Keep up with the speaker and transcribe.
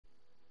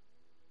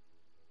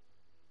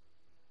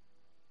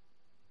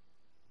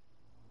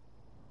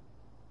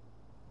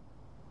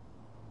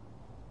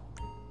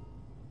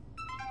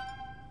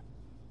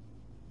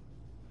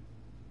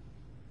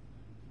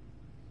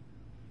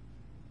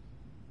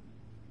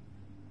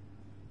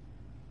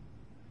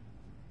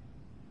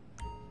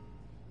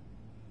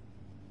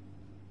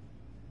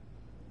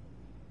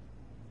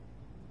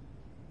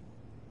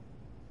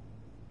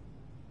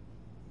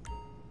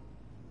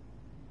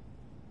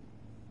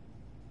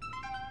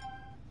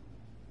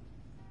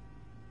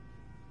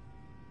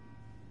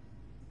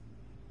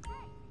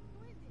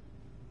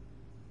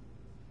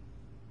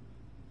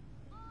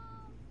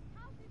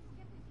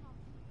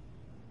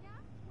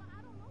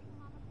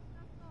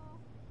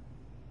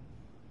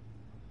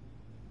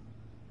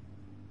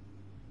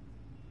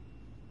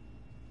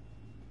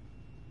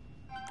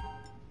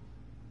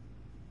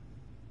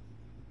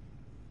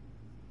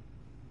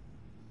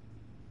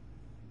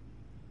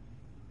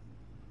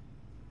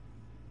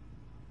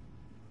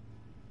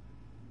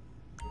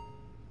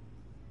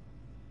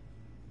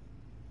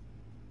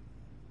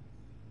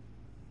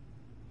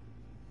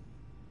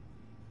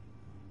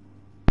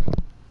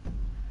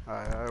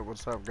Alright,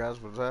 what's up,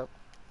 guys? What's up?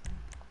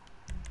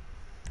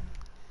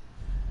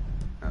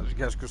 As you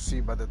guys could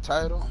see by the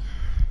title,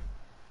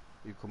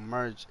 you can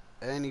merge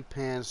any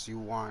pants you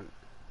want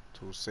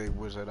to say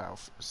Wizard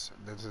outfits.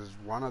 This is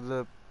one of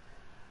the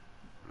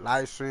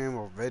live stream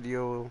or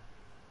video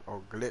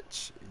or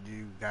glitch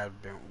you guys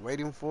been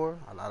waiting for.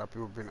 A lot of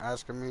people been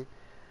asking me,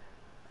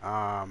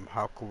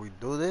 how could we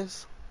do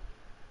this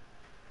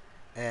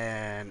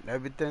and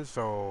everything.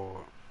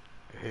 So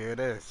here it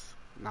is.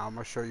 Now I'm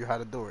gonna show you how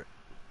to do it.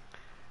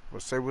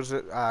 But Say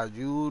Wizard,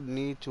 you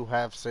need to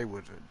have Say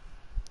Wizard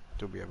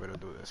to be able to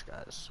do this,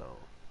 guys. So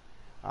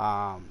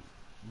um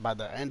by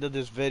the end of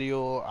this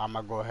video, I'm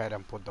gonna go ahead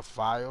and put the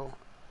file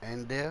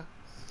in there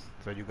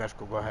so you guys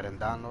could go ahead and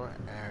download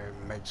it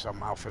and make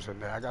some outfits in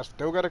there. I got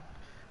still gotta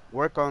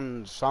work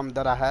on some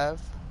that I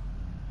have.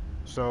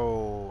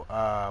 So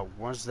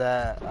once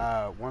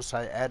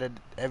I edit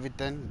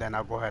everything, then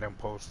I'll go ahead and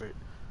post it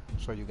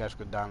so you guys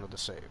could download the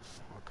save.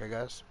 Okay,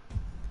 guys.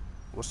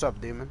 What's up,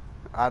 Demon?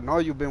 I know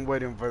you've been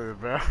waiting for this,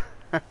 bro.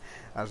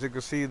 As you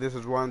can see, this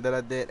is one that I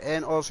did,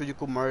 and also you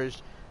could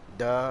merge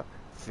the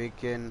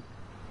freaking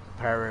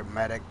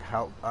paramedic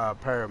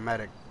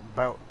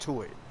belt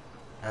to it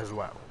as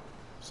well.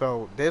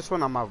 So this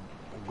one, I'm gonna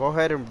go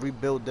ahead and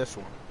rebuild this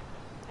one.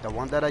 The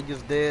one that I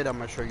just did, I'm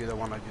gonna show you the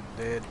one I just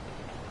did.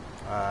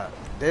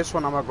 This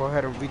one, I'm gonna go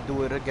ahead and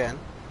redo it again,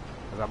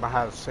 cause I'm gonna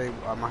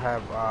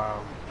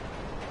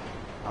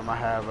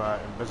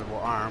have invisible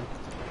arm,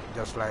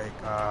 just like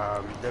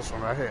this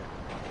one right here.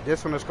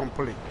 This one is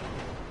complete.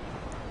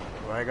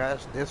 Right,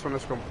 guys? This one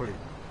is complete.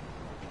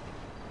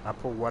 I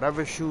put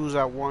whatever shoes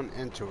I want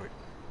into it.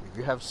 If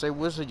you have Say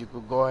Wizard, you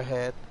could go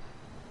ahead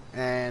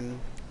and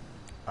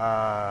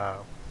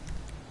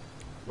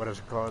what is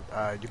it called?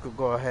 You could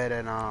go ahead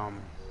and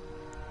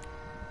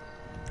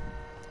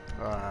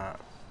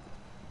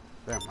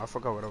damn, I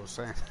forgot what I was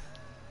saying.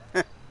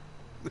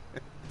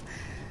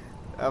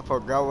 I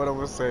forgot what I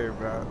was saying,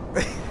 bro.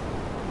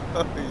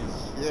 Holy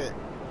shit.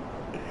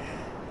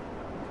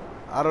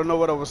 I don't know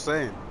what I was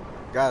saying.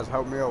 Guys,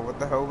 help me out. What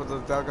the hell was I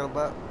talking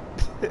about?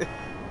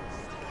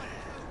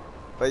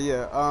 But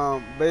yeah,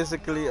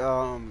 basically, this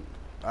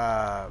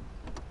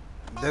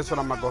one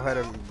I'm gonna go ahead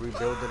and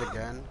rebuild it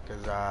again,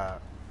 cause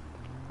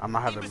I'm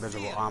gonna have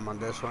invisible arm on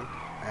this one,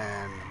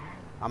 and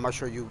I'm gonna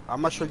show you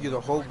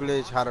the whole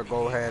glitch, how to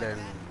go ahead and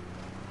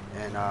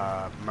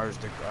merge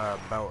the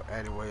belt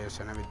anyways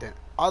and everything.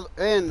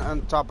 And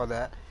on top of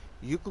that,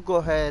 you could go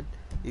ahead,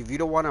 if you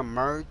don't want to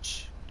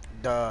merge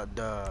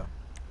the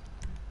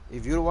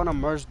if you don't want to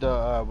merge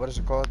the what is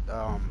it called,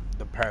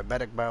 the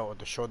paramedic belt or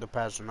the shoulder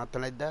pads or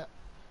nothing like that,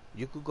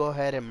 you could go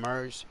ahead and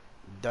merge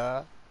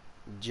the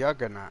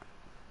Juggernaut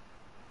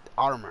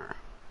armor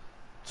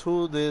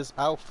to this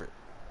outfit.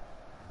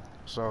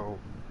 So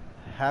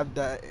have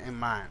that in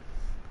mind.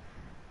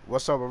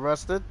 What's up,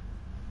 Arrested?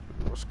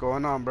 What's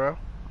going on, bro?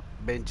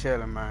 Been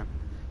chilling, man.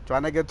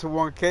 Trying to get to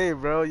 1K,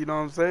 bro. You know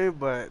what I'm saying?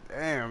 But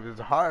damn, it's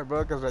hard,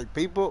 bro. Cause like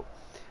people,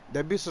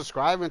 they be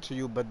subscribing to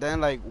you, but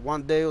then like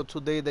 1 day or 2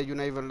 days that you're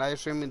not even live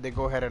streaming, they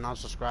go ahead and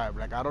unsubscribe.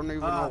 Like I don't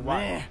even know why.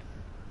 Man.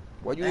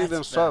 What you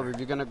even sub if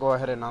you're gonna go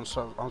ahead and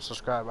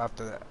unsubscribe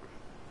after that?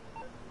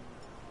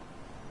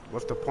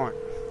 What's the point?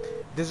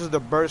 This is the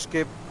bird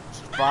skip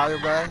file,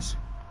 guys.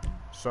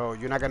 So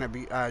you're not gonna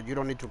be you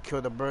don't need to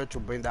kill the bird to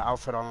bring the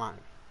outfit online.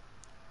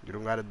 You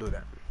don't gotta do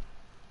that.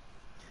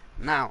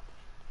 Now,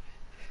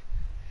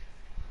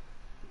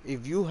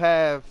 if you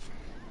have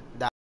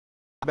the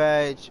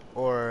badge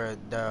or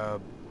the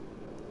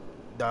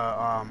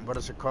what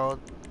is it called?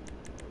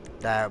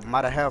 The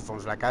Mata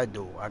headphones, like I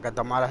do. I got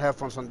the Mata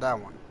headphones on that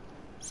one.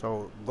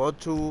 So go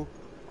to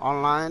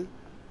online,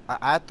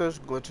 actors.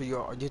 Go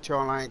to get your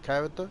online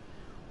character,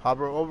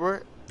 hover over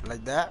it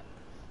like that.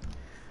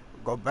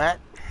 Go back,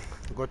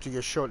 go to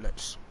your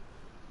shortlist.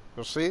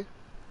 You'll see,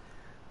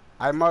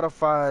 I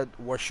modified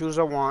what shoes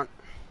I want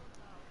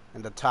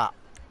in the top.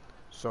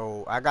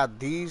 So I got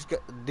these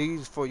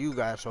for you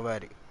guys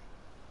already.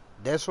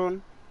 This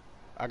one,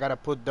 I gotta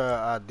put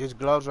the these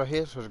gloves right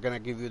here, so it's gonna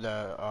give you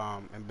the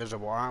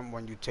invisible arm.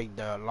 When you take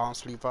the long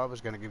sleeve off,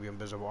 it's gonna give you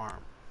invisible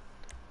arm.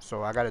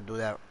 So I gotta do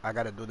that. I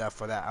gotta do that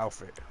for that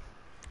outfit.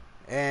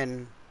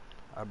 And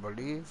I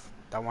believe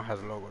that one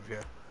has logos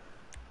here.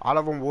 All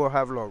of them will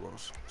have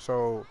logos.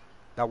 So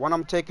the one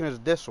I'm taking is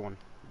this one.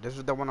 This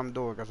is the one I'm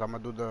doing because I'm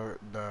gonna do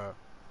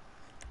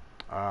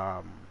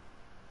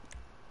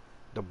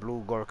the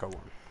blue Gorka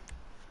one.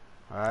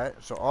 Alright,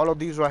 so all of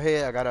these right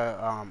here, I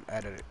gotta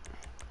edit it.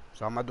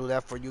 So I'm gonna do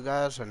that for you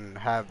guys and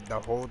have the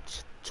whole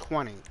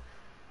 20.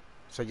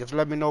 So just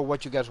let me know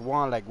what you guys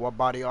want, like what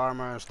body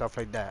armor and stuff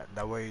like that.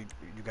 That way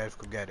you guys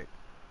could get it.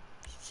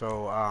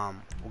 So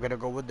we're gonna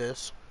go with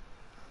this.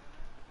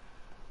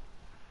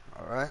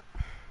 Alright.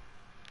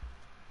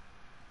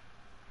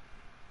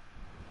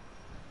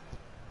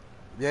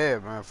 Yeah,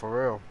 man, for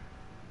real.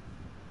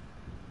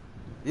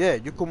 Yeah,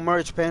 you can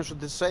merge pants with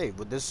this save.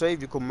 With this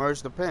save, you can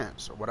merge the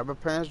pants. Whatever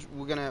pants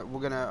we're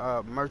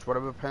gonna merge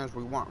whatever pants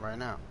we want right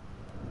now.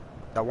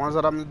 The ones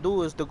that I'm gonna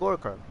do is the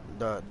Gorka,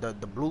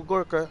 the blue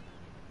Gorka,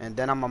 and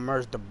then I'm gonna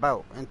merge the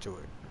belt into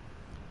it,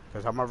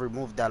 because I'm gonna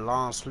remove that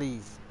long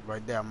sleeve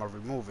right there. I'm gonna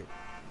remove it.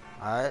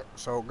 Alright,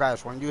 so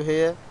guys, when you're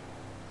here,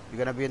 you're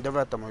gonna be in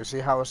direct mode. You see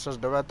how it says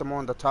direct mode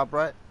on the top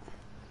right?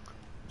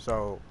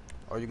 So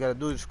all you gotta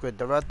do is click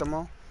direct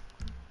mode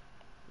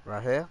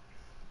right here,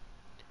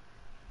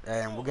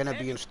 and we're gonna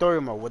be in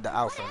story mode with the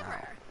alpha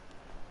now.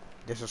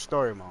 This is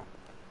story mode.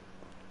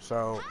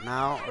 So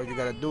now all you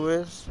gotta do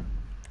is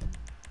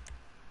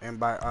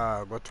invite,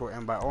 go to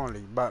invite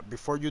only. But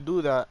before you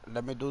do that,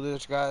 let me do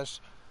this, guys.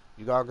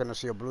 You guys are gonna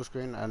see a blue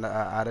screen, and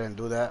I didn't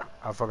do that.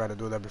 I forgot to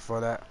do that before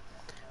that.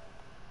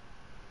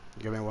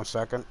 Give me 1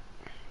 second.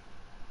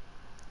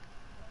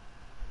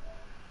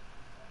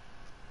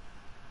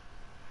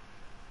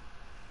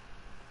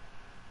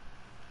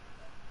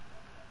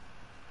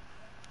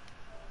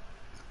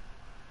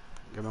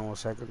 Give me 1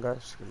 second,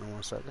 guys. Give me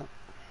 1 second.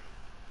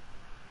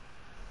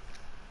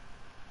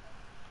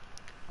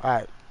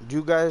 Alright,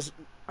 you guys,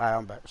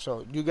 I'm back.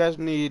 So you guys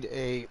need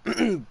a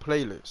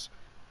playlist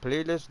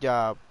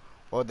job,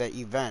 or the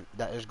event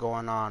that is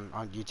going on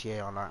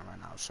GTA Online right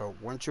now. So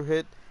once you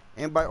hit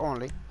invite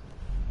only,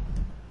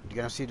 you're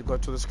gonna see to go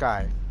to the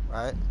sky,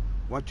 right?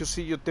 Once you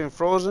see your thing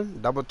frozen,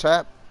 double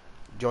tap,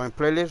 join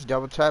playlist,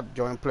 double tap,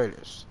 join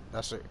playlist.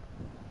 That's it.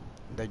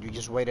 Then you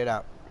just wait it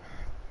out.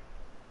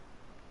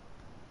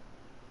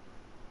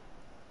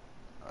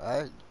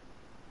 Alright?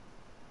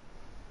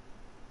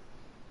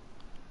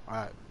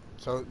 Alright.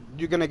 So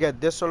you're gonna get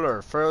this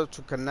alert. Fail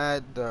to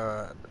connect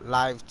the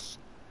live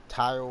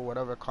tile,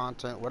 whatever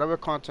content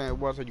it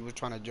was that you were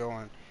trying to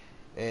join,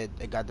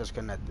 it got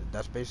disconnected.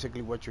 That's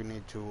basically what you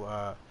need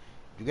to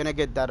you're gonna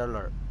get that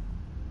alert.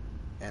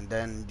 And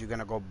then you're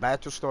gonna go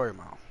back to story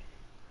mode.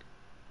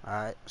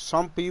 Alright.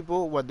 Some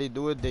people, what they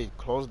do is they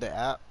close the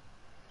app.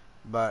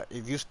 But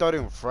if you're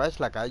starting fresh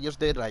like I just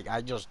did, like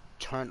I just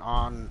turned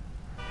on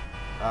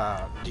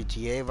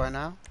GTA right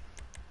now,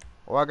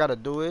 all I gotta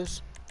do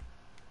is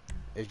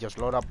just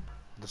load up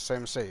the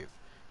same save.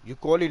 You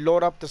can only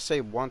load up the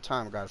save one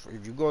time, guys.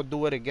 If you go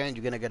do it again,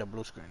 you're gonna get a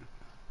blue screen.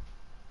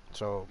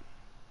 So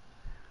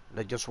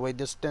let's just wait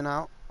this thing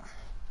out,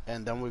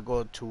 and then we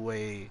go to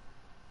a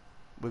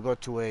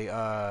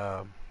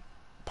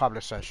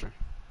public session.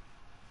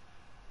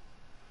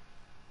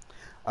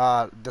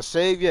 The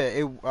save,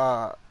 yeah,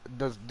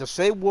 the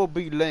save will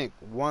be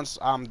linked once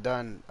I'm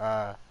done.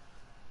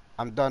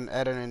 I'm done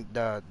editing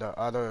the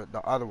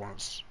other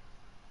ones.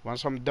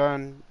 Once I'm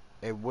done,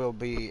 it will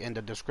be in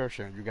the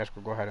description. You guys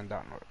could go ahead and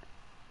download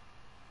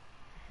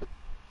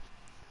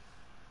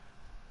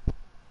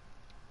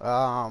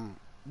it.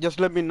 Just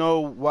let me know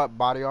what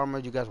body armor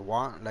you guys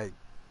want. Like,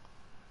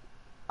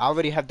 I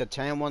already have the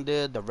tan one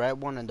there, the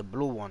red one, and the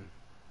blue one.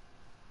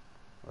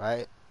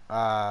 Right?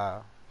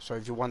 So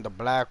if you want the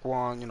black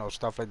one, you know,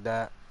 stuff like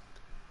that.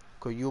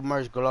 Could you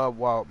merge glove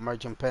while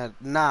merging pants?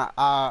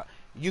 Nah,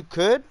 you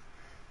could,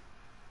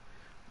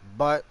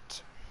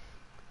 but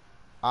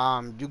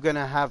you're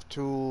gonna have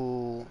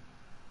to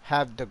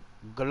have the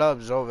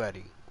gloves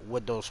already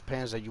with those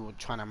pants that you were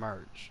trying to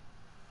merge.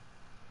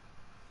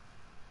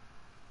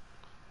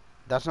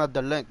 That's not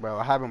the link, bro.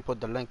 I haven't put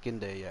the link in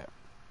there yet.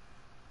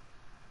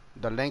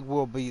 The link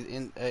will be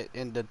in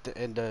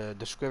the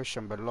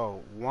description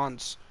below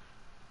once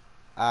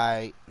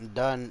I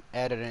done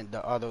editing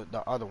the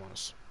other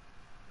ones.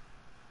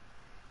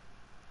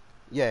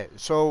 Yeah.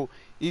 So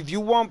if you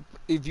want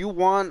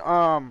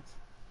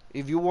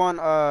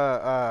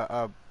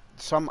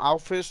some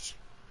outfits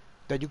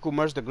that you could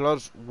merge the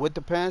gloves with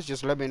the pants,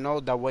 just let me know.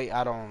 That way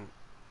I don't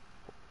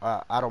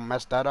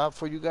mess that up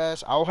for you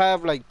guys. I'll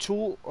have like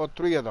 2 or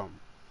 3 of them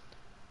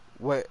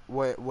with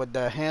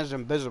the hands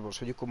invisible,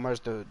 so you could merge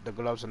the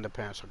gloves and the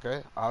pants.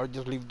 Okay, I'll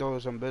just leave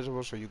those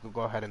invisible so you could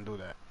go ahead and do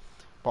that.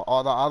 But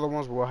all the other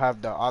ones will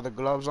have the other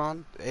gloves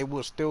on. It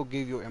will still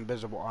give you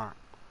invisible arm.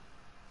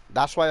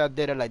 That's why I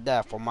did it like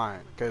that for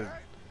mine, cause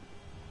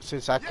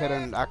since I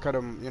couldn't,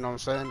 you know what I'm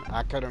saying?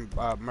 I couldn't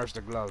merge the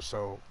gloves,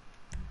 so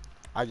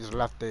I just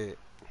left it.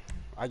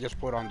 I just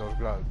put on those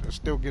gloves. It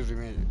still gives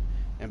me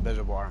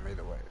invisible arm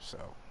either way. So,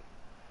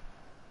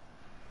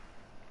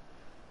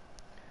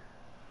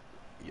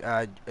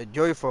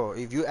 Joyful,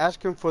 if you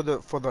asking for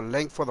the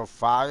link for the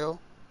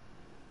file,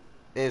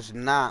 it's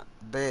not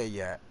there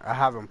yet. I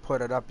haven't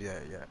put it up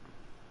yet.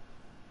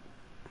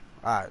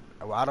 Alright,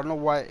 well, I don't know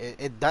why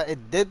it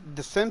did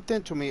the same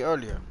thing to me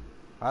earlier.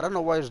 I don't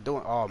know why it's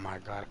doing. Oh my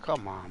god,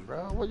 come on,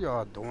 bro. What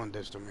y'all doing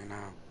this to me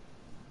now?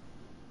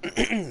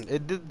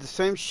 It did the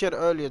same shit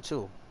earlier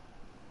too.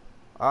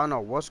 I don't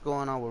know what's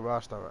going on with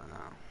Rasta right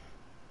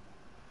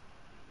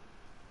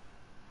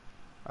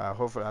now.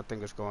 Hopefully, I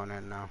think it's going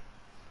in now.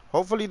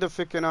 Hopefully, the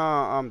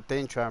freaking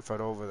thing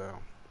transferred over there.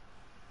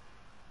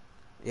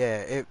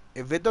 Yeah,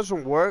 if it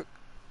doesn't work,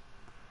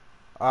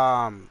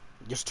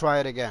 just try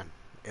it again.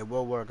 It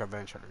will work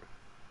eventually.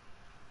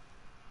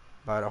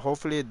 But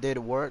hopefully, it did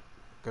work,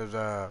 because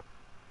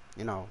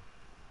you know,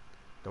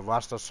 the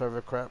Rasta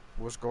server crap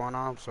was going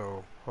on.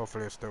 So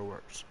hopefully, it still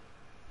works.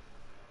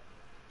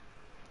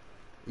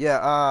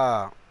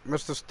 Yeah,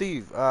 Mr.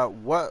 Steve,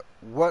 what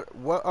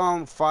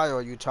file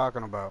are you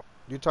talking about?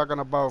 You talking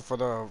about for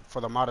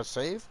the modded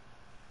save?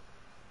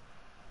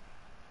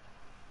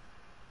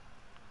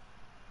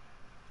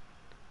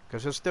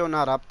 Cause it's still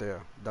not up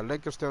there. The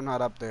link is still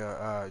not up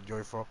there,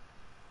 Joyful.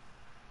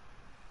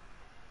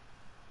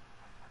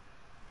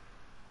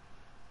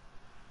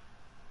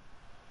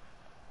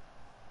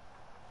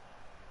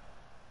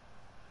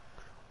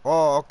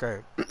 Oh, okay.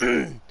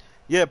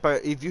 Yeah,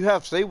 but if you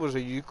have save with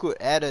it, you could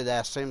add it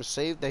that same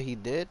save that he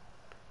did.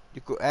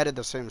 You could add it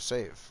the same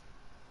save.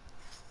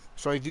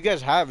 So if you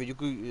guys have it, you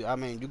could. I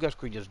mean, you guys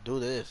could just do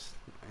this.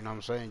 You know what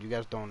I'm saying? You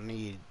guys don't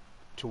need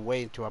to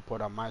wait until I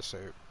put on my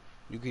save.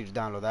 You could just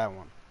download that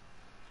one.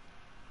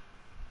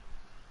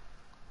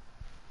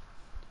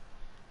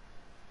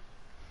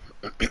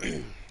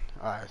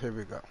 All right, here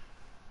we go.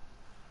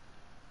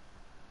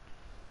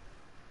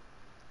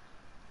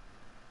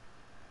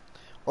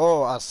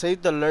 Oh, I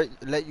saved the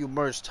let you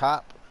merge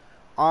top.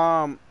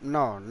 No,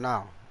 no,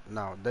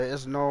 no. There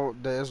is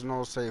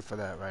no save for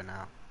that right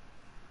now.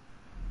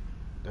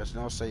 There's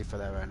no save for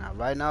that right now.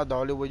 Right now, the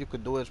only way you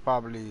could do is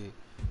probably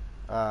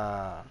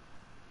uh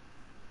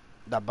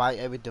that buy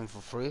everything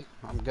for free.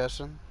 I'm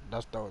guessing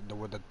that's the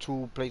with the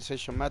two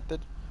PlayStation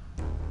method.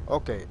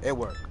 Okay, it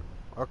worked.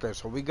 Okay,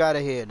 so we got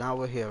it here. Now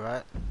we're here,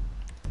 right?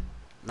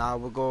 Now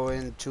we're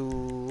going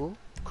to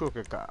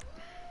Crooked Cop.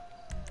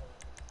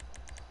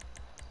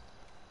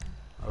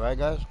 Alright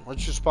guys,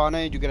 once you spawn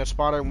in, you get to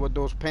spawn in with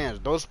those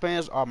pants. Those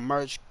pants are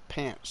merch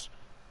pants.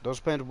 Those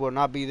pants will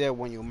not be there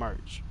when you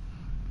merge.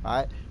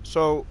 Alright,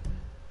 so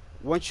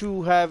once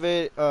you have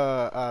it,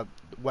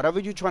 whatever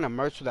you're trying to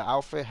merge to the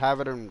outfit, have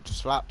it in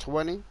slot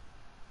 20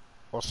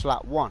 or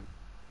slot 1.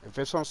 If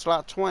it's on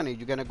slot 20,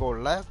 you're going to go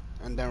left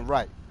and then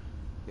right.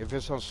 If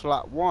it's on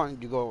slot 1,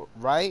 you go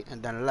right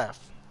and then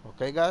left.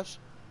 Okay guys?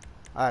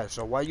 Alright,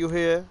 so while you're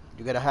here,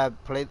 you got to have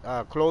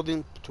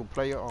clothing to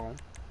play your own.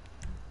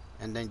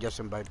 And then just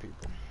invite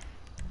people.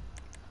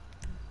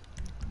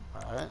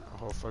 Alright,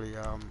 hopefully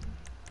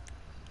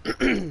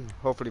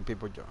hopefully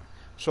people join.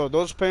 So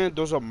those pants,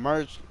 those are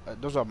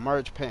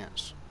merge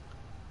pants.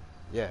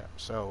 Yeah,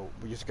 so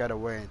we just gotta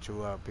wait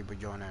until people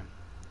join in.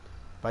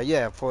 But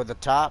yeah, for the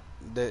top,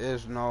 there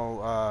is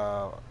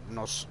no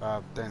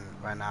thing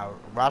right now.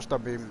 Rasta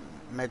be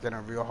making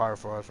it real hard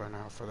for us right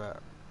now for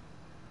that.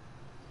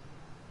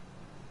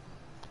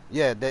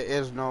 Yeah, there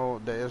is no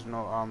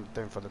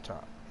thing for the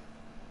top.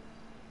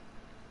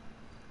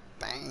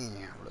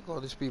 Damn, look at all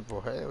these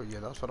people. Hell yeah,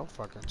 that's what I'm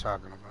fucking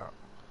talking about.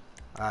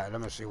 Alright, let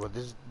me see what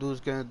this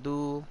dude's gonna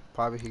do.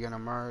 Probably he gonna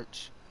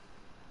merge.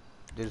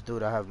 This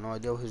dude, I have no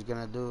idea what he's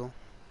gonna do.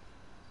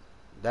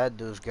 That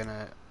dude's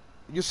gonna.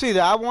 You see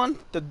that one?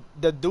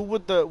 The dude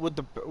with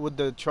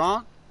the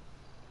trunk.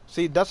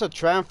 See, that's a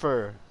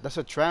transfer. That's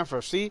a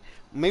transfer. See,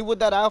 me with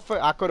that outfit,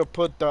 I could have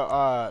put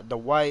the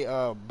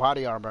white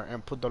body armor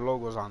and put the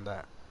logos on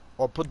that,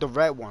 or put the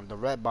red one, the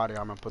red body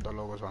armor, and put the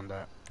logos on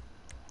that.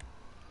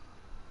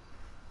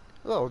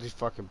 Look at all these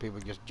fucking people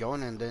just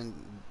join and then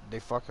they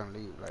fucking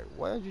leave. Like,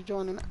 why are you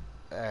joining?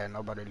 And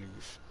nobody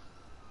leaves.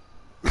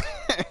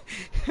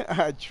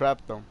 I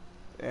trapped them,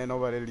 and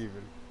nobody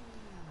leaving.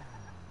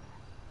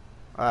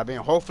 I mean,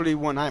 hopefully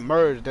when I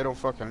merge, they don't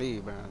fucking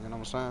leave, man. You know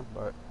what I'm saying?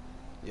 But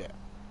yeah.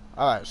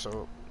 All right,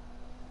 so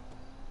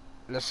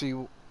let's see.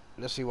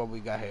 Let's see what we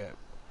got here.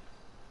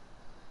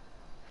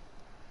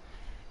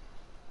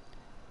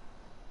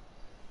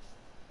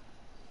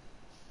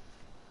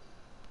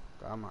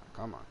 Come on,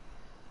 come on.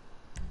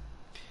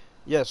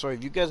 Yeah, so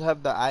if you guys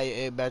have the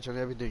IA badge and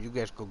everything, you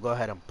guys could go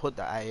ahead and put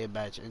the IA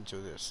badge into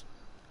this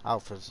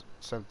outfit.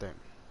 Same thing.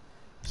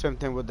 Same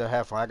thing with the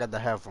headphone. I got the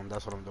headphone.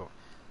 That's what I'm doing.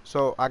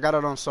 So I got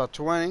it on slot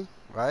 20,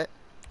 right?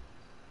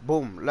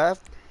 Boom,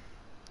 left.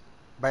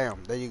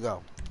 Bam, there you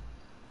go.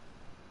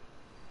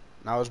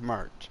 Now it's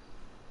merged.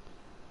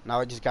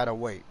 Now I just gotta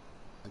wait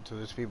until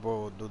these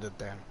people do the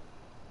thing.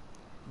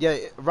 Yeah,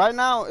 right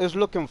now it's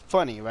looking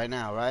funny. Right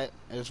now, right?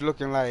 It's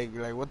looking like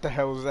what the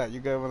hell is that? You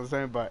get what I'm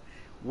saying? But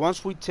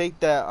once we take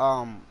that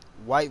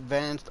white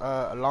Vans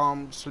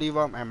alarm sleeve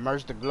up and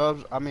merge the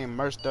gloves, I mean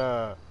merge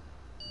the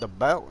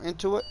belt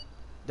into it,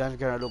 then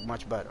it's gonna look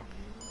much better.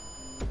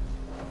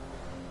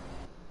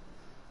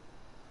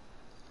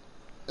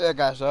 Yeah,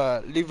 guys,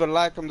 leave a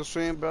like on the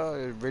stream, bro.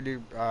 It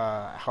really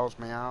helps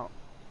me out,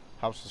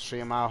 helps the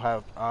stream out,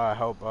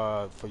 help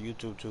for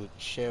YouTube to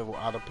share with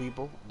other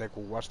people. They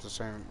could watch the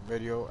same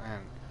video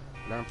and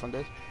learn from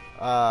this.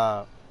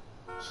 Uh,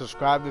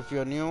 Subscribe if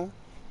you're new.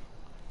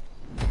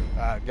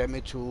 Get me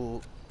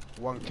to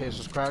 1K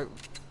subscribe,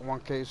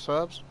 1K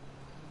subs.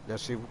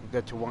 Let's see if we can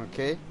get to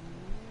 1K.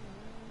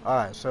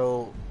 Alright,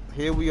 so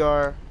here we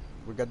are.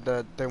 We got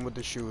the thing with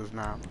the shoes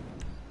now.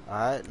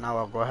 Alright, now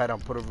I'll go ahead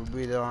and put a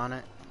rebreather on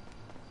it.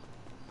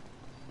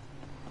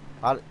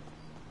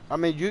 I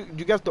mean, you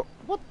guys don't.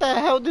 What the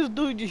hell? This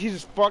dude,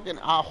 his fucking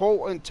our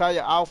whole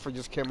entire outfit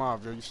just came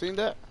off. Yo. You seen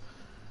that?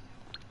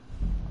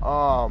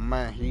 Oh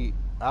man,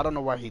 I don't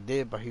know what he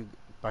did, but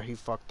he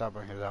fucked up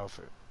in his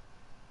outfit.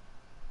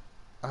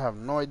 I have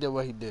no idea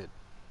what he did.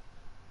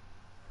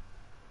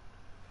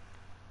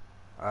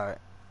 Alright,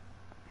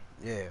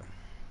 yeah.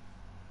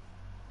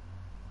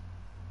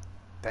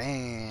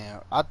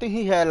 Damn. I think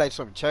he had like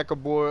some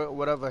checkerboard,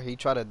 whatever. He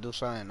tried to do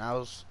something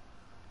else,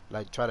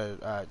 like try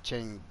to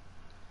change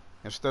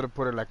instead of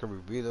putting like a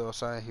rebreather or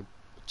something. He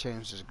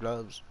changed his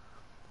gloves.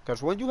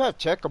 Cause when you have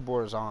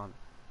checkerboards on,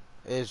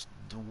 it's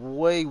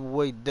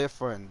way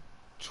different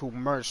to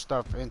merge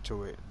stuff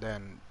into it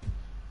than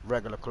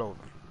regular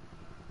clothing.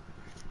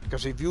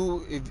 Because if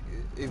you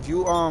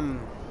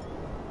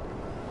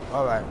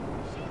all right,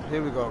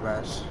 here we go,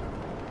 guys.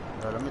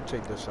 Let me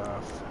take this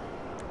off.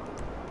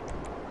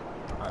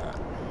 All right,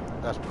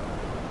 that's better.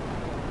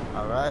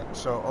 All right,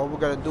 so all we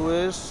gotta do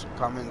is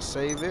come and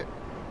save it.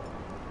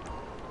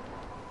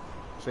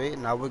 See,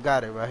 now we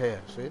got it right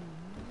here. See,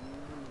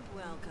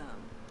 Welcome.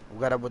 we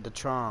got it with the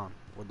Tron,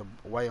 with the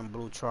white and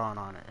blue Tron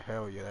on it.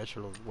 Hell yeah, that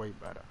shit looks way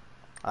better.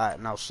 All right,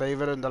 now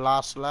save it in the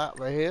last slot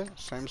right here.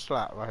 Same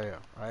slot right here,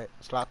 right?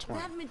 Slot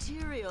 20. That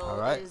material All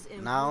right, is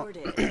now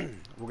imported.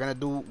 we're gonna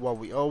do what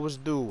we always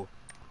do.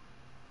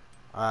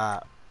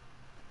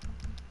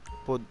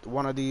 Put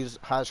one of these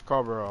hatch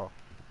cover on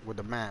with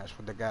the mask,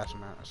 with the gas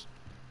mask.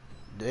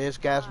 This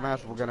gas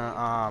mask, we're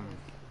gonna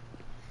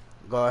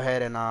go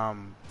ahead and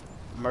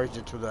merge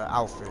it to the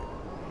outfit,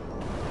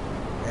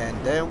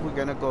 and then we're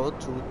gonna go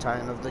to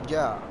time of the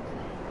job.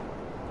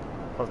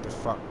 What the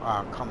fuck?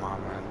 Ah, come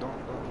on, man. Don't.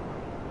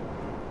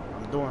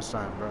 I'm doing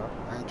something, bro.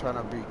 I ain't trying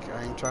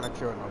to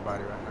kill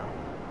nobody right now.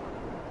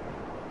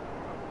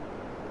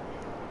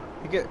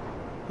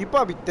 He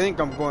probably think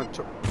I'm going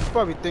to. He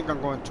probably think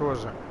I'm going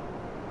towards him.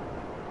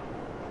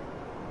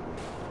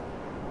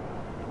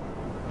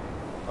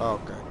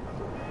 Okay.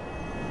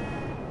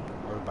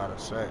 I was about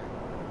to say.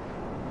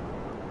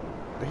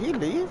 Did he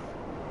leave?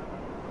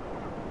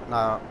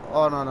 Nah.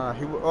 Oh no.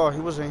 He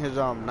was in his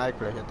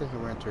nightclub. I think he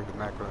went to his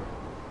nightclub.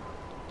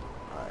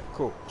 Alright,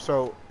 cool.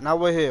 So now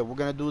we're here. We're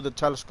gonna do the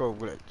telescope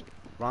glitch.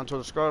 Run to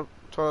the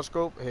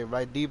telescope. Hit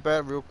right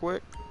D-pad real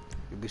quick.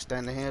 You'll be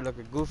standing here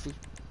looking goofy.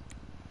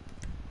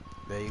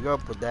 There you go.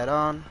 Put that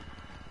on.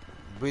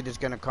 Breather's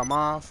gonna come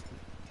off.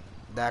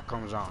 That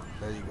comes on.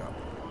 There you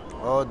go.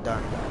 All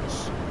done,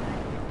 guys.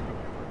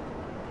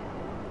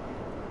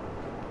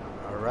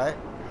 Alright.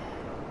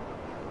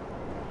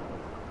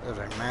 There's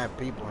like mad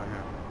people in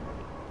here.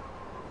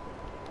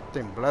 I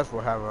think Bless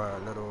will have a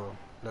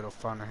little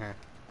fun in here.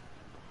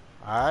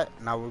 Alright,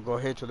 now we'll go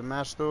here to the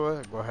match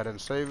store. Go ahead and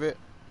save it.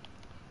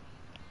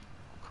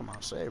 Come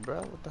on, save,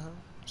 bro. What the hell?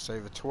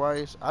 Save it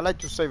twice. I like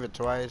to save it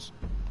twice.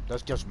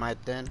 That's just my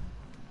thing.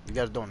 You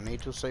guys don't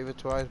need to save it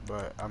twice,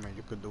 but I mean,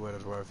 you could do it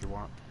as well if you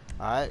want.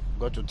 Alright,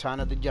 go to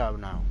time of the job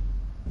now.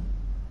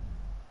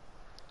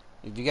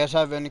 If you guys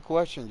have any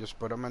questions, just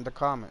put them in the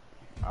comment.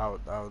 I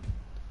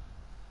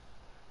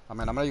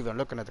mean, I'm not even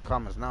looking at the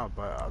comments now,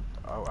 but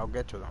I'll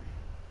get to them.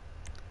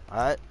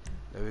 Alright,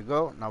 there we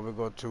go. Now we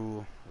go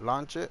to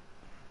launch it.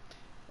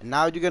 And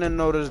now you're going to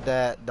notice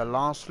that the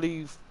long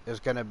sleeve is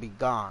going to be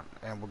gone.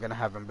 And we're going to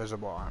have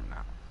invisible arm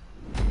now.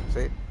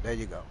 See? There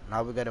you go.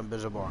 Now we got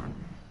invisible arm.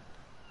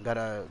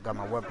 Got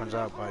my weapons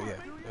out, but yeah,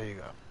 there you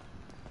go.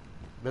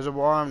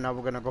 Visible arm, now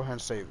we're going to go ahead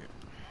and save it.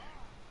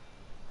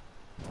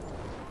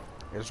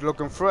 It's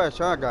looking fresh,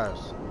 huh,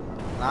 guys?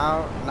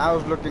 Now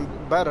it's looking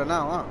better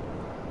now, huh?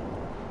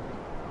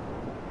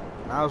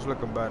 Now it's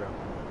looking better.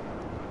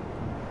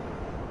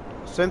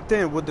 Same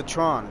thing with the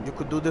Tron. You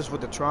could do this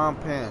with the Tron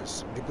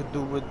pants. You could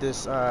do with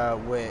this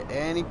with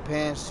any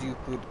pants you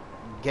could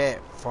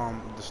get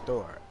from the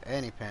store.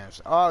 Any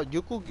pants. Oh,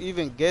 you could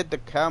even get the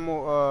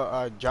camel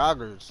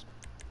joggers,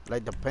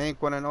 like the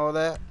pink one and all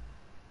that,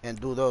 and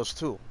do those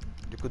too.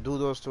 You could do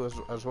those too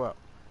as well.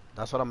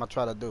 That's what I'm gonna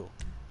try to do.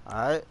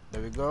 Alright,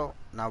 there we go.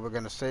 Now we're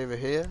gonna save it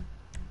here.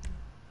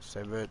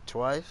 Save it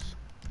twice.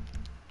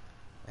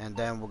 And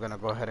then we're gonna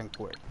go ahead and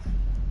quit.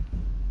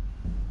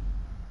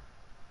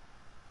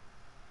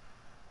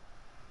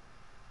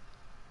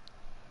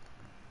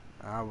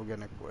 Now we're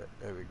gonna quit.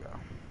 There we go.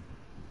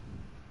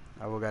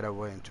 Now we gotta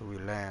wait until we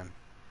land.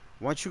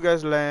 Once you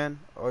guys land,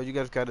 all you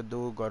guys gotta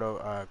do, go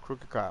to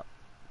Crooked Cop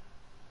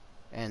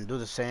and do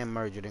the same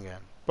merging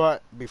again.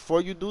 But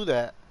before you do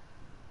that,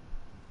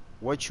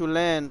 once you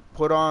land,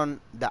 put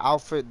on the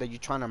outfit that you're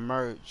trying to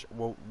merge.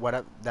 Well,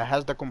 whatever that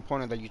has the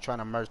component that you're trying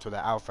to merge to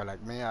the outfit.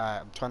 Like me,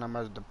 I'm trying to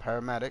merge the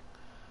paramedic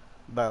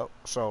belt,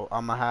 so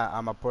I'm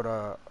gonna put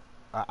a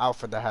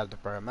outfit that has the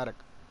paramedic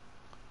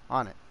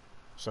on it.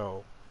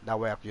 So that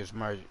way I can just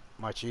merge it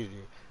much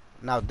easier.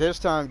 Now this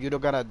time you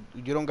don't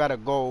gotta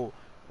go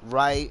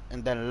right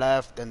and then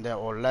left and then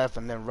or left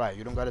and then right.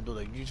 You don't gotta do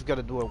that. You just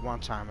gotta do it one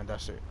time and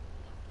that's it.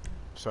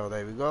 So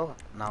there we go.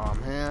 Now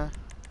I'm here.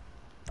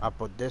 I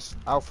put this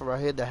outfit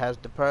right here that has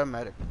the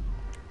paramedic.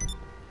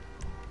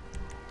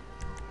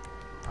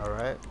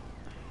 Alright.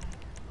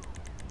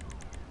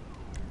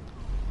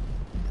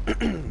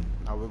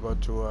 Now we go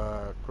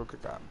to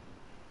Crooked Cop.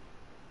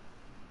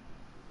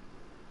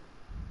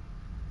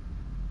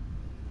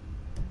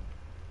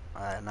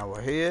 Alright, now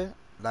we're here.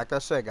 Like I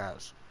said,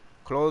 guys,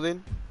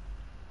 clothing,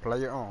 play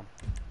your own.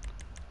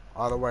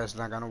 Otherwise, it's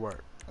not gonna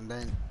work. And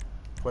then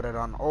put it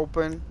on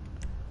open.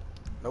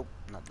 Nope,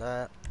 not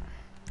that.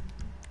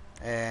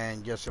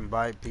 And just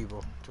invite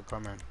people to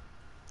come in.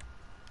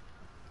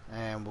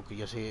 and we could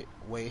just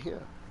wait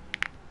here.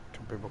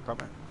 Some people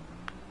coming.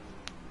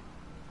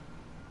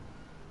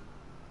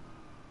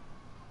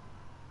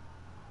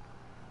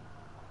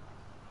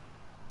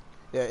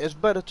 Yeah, it's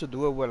better to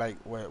do it with like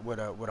with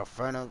a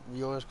friend of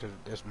yours because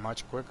it's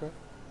much quicker.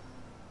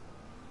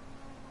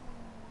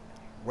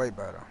 Way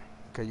better.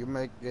 Can you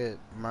make it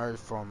merge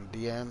from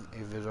DM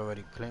if it's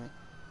already clean?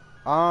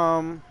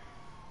 Um.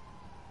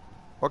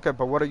 Okay,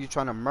 but what are you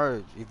trying to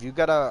merge? If you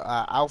got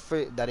a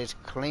outfit that is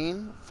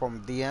clean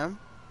from DM,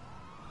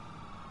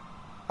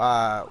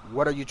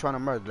 what are you trying to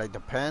merge? Like the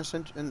pants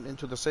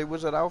into the Say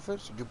Wizard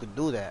outfits? You could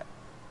do that.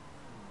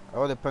 It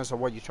all depends on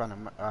what you're trying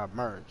to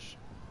merge.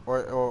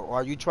 Or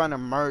are you trying to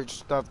merge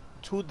stuff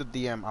to the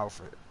DM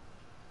outfit?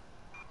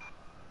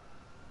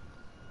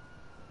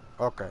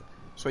 Okay.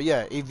 So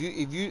yeah, if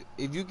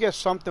you get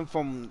something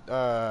from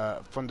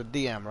the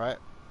DM, right?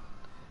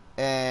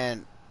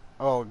 And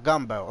oh,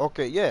 gun belt.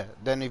 Okay, yeah.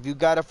 Then if you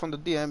got it from the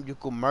DM, you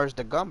could merge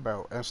the gun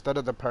belt instead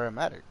of the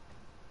paramedic.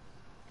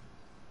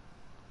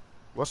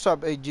 What's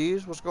up,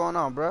 AGs? What's going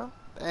on, bro?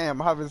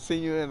 Damn, I haven't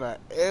seen you in a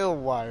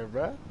while,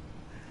 bro.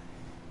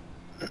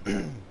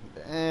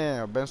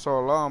 Damn, been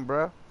so long,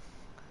 bro.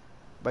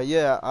 But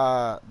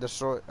yeah,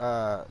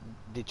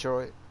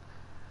 Detroit.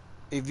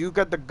 If you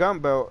got the gun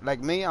belt,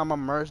 like me, I'ma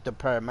merge the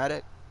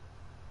paramedic.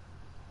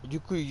 You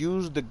could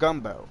use the gun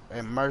belt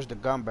and merge the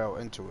gun belt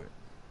into it.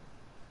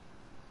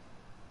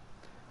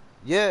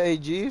 Yeah,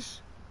 AGs.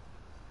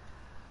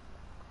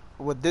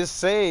 With this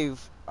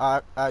save,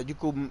 you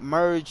could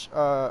merge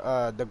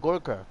the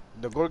Gorka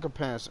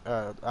pants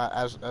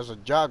as a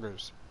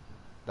joggers.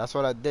 That's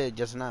what I did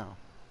just now.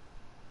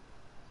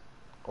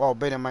 Oh,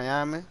 been in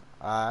Miami?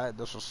 Alright,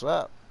 that's what's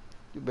up.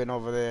 You been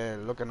over there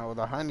looking over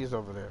the honeys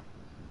over there.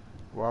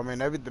 Well, I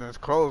mean, everything is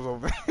closed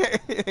over there.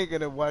 You ain't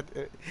gonna watch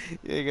it.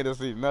 You ain't gonna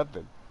see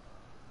nothing.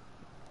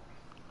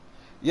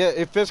 Yeah,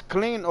 if it's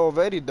clean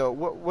already though,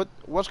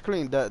 what's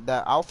clean?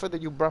 The outfit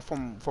that you brought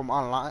from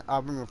online, I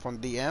mean from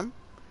DM.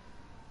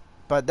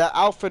 But that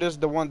outfit is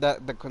the one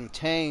that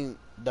contain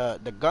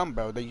the gun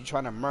belt that you're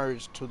trying to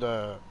merge to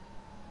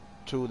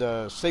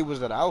the Say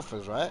Wizard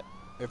outfits, right?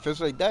 If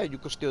it's like that, you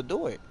could still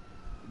do it.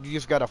 You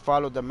just gotta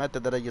follow the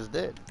method that I just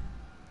did.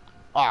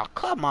 Oh,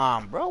 come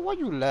on, bro. Why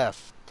you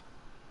left?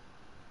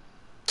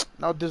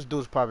 Now this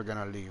dude's probably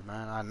gonna leave,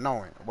 man. I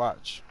know it.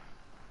 Watch.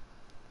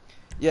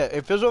 Yeah,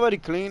 if it's already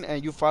clean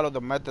and you follow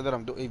the method that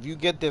I'm doing, if you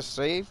get this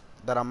save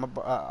that I'm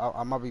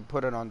gonna be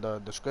putting on the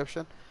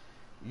description,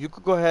 you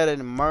could go ahead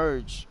and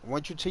merge.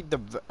 Once you take the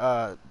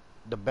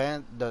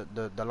band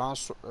the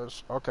launch.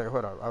 Okay,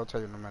 hold up. I'll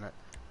tell you in a minute.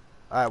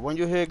 All right, when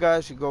you're here,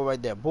 guys, you go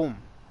right there. Boom.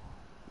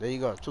 There you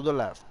go. To the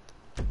left.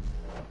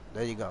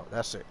 There you go.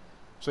 That's it.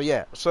 So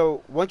yeah.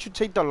 So once you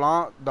take the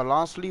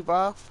long sleeve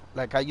off,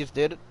 like I just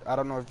did it. I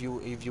don't know if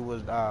you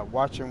was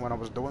watching when I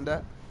was doing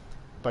that,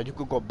 but you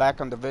could go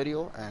back on the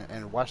video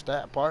and watch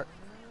that part.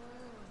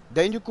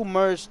 Then you could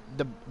merge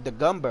the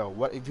gun belt.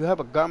 What if you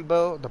have a gun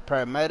belt, the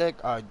paramedic,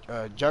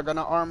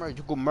 Juggernaut armor?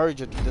 You could merge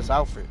it to this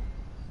outfit.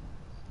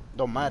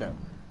 Don't matter.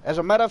 As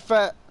a matter of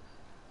fact,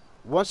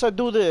 once I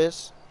do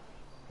this,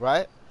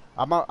 right?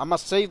 I'ma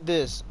save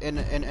this in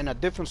a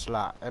different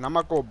slot, and I'm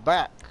gonna go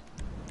back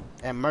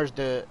and merge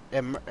the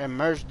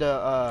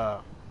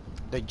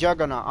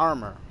Juggernaut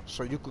armor,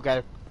 so you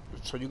guys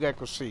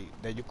could see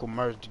that you could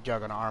merge the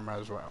Juggernaut armor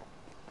as well.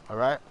 All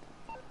right.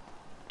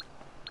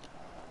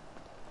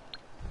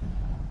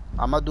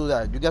 I'm gonna do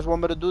that. You guys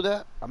want me to do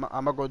that? I'm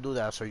gonna go do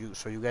that so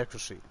you guys can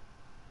see.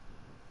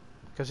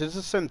 Cause it's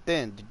the same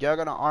thing. The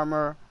Juggernaut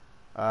armor,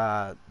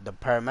 the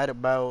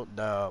paramedic belt,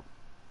 the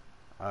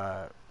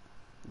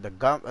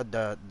gun,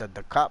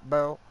 the cop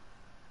belt.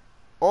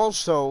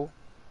 Also,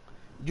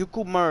 you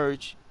could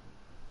merge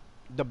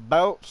the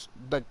belts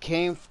that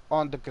came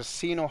on the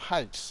Casino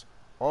Heights.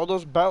 All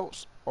those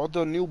belts, all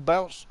the new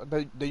belts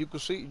that you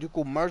could see, you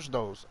could merge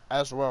those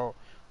as well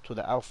to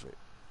the outfit.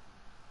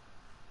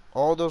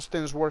 All those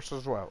things works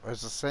as well.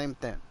 It's the same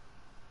thing.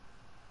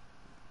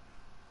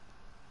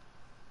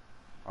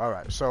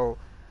 Alright, so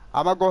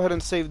I'm gonna go ahead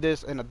and save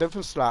this in a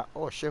different slot.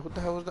 Oh shit, what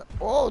the hell was that?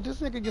 Oh, this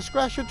nigga just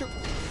crashed into...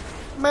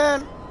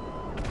 Man,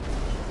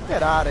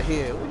 get out of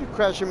here. Why you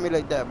crashing me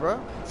like that, bro?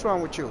 What's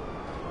wrong with you?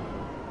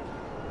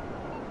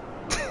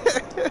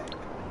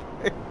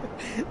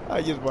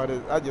 I just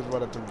wanted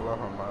to blow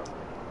him up.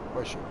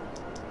 For sure.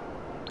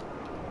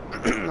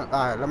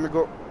 Alright, let me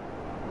go.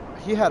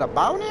 He had a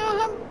bounty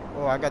on him?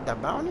 Oh, I got that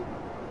bounty?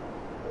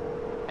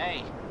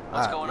 Hey,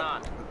 what's going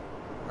on?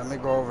 Let me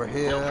go over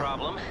here. No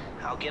problem.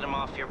 I'll get him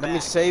off your back. Let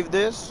me save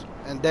this,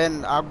 and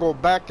then I'll go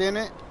back in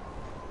it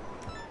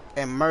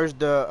and merge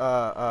the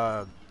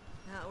How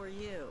are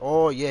you?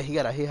 Oh yeah, he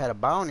had a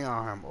bounty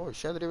on him. Oh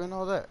shit, I didn't even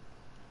know that.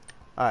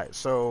 Alright,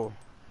 so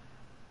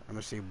let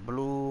me see,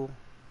 blue.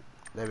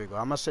 There we go.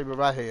 I'm gonna save it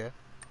right here,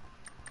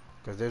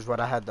 cause this is what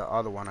I had the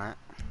other one at.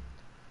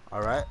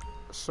 All right,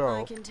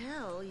 so I can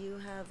tell you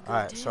have good all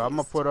right, taste. so I'm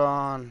gonna put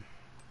on.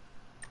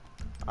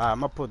 I'm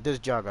gonna put this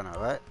Juggernaut,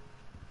 right?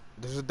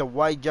 This is the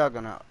white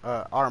Juggernaut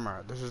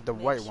armor. This is the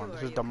white one.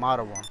 This is the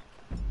model one.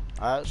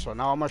 All right, so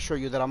now I'm gonna show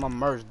you that I'm gonna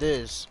merge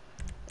this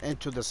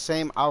into the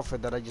same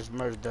outfit that I just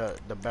merged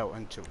the belt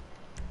into.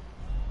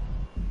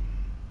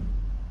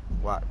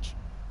 Watch.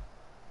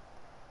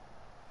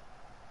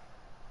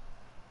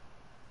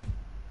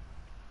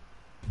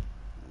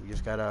 We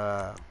just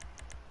gotta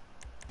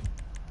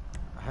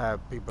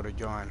have people to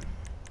join.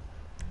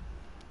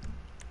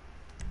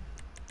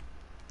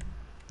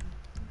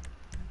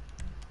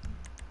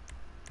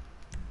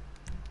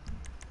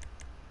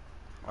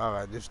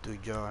 Alright, this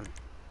dude joined.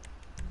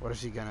 What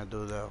is he gonna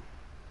do though?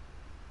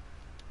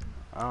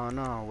 I don't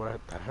know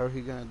what the hell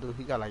he gonna do.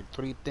 He got like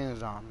 3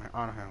 things on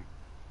him.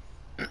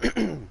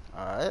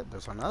 Alright,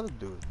 there's another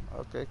dude.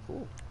 Okay,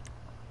 cool.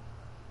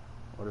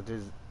 What is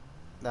this?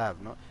 I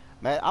have no,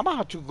 man, I'm gonna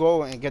have to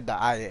go and get the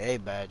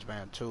IAA badge,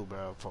 man, too,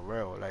 bro. For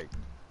real. Like,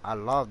 I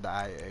love the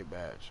IAA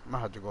badge. I'm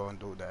gonna have to go and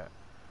do that.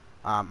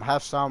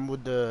 Have some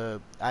with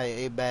the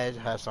IAA badge,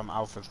 have some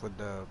outfits with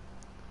the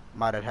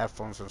modded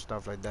headphones and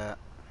stuff like that.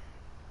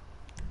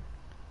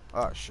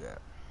 Oh shit.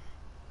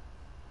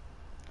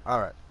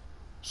 Alright.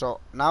 So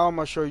now I'm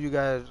gonna show you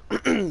guys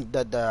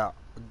that the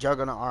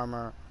Juggernaut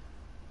armor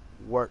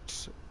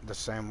works the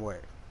same way.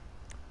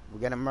 We're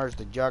gonna merge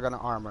the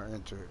Juggernaut armor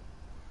into it.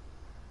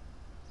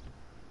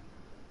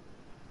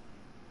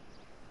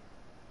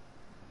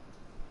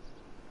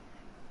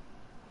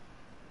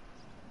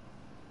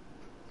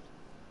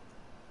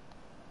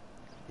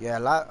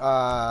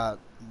 Yeah,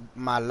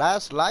 my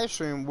last live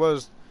stream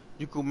was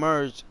you could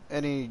merge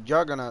any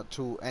Juggernaut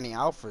to any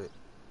outfit.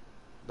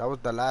 That was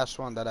the last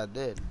one that I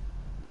did.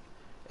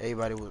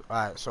 Everybody was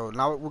alright. So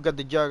now we got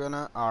the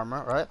Juggernaut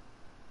armor, right?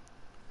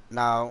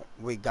 Now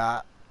we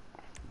got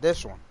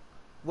this one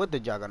with the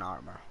Juggernaut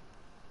armor.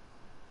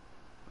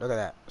 Look at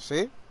that.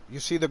 See? You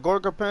see the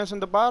Gorka pants in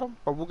the bottom?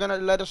 But we're gonna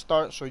let it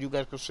start so you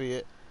guys can see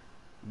it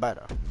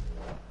better.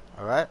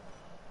 Alright?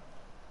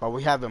 But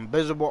we have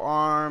invisible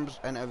arms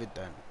and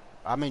everything.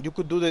 I mean, you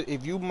could do that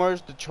if you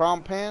merge the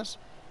Charm pants,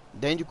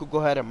 then you could go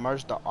ahead and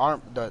merge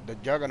the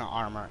Juggernaut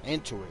armor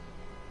into it.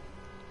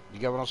 You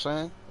get what I'm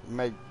saying?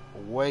 Make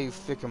way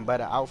freaking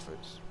better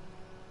outfits.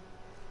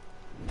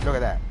 Look at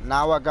that.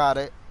 Now I got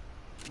it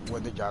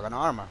with the Juggernaut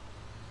armor.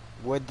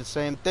 With the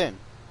same thing.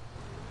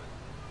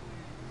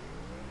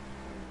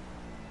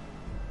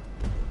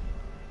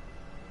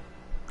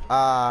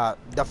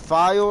 The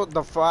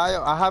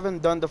file, I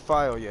haven't done the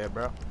file yet,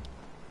 bro.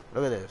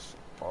 Look at this.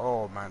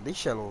 Oh man, this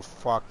shit looks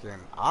fucking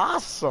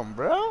awesome,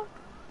 bro.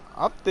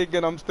 I'm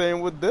thinking I'm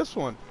staying with this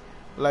one.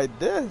 Like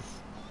this.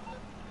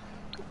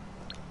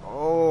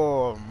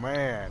 Oh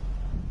man.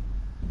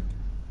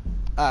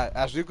 Alright,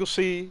 as you can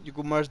see, you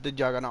can merge the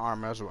Juggernaut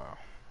armor as well.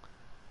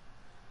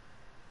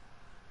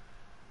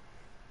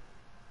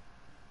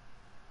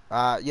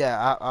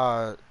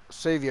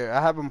 Savior, I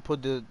haven't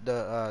put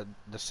the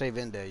save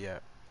in there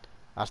yet.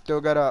 I still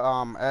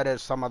gotta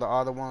edit some of the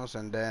other ones,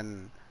 and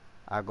then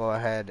I go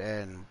ahead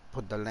and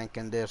put the link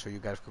in there so you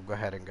guys could go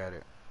ahead and get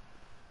it.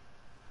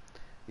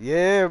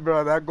 Yeah,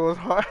 bro, that goes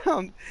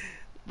hard.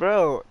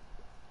 Bro,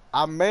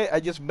 I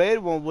just made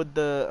one with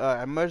the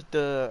I merged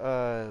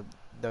the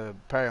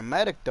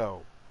paramedic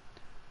though.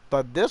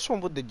 But this one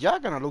with the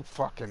Juggernaut look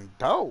fucking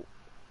dope.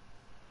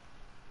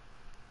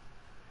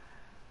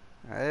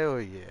 Hell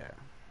yeah.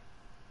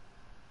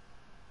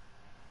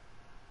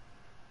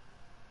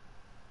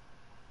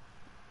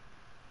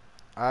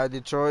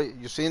 Detroit,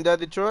 you seen that,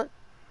 Detroit?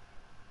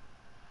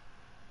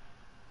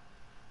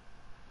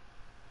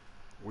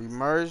 We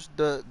merged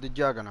the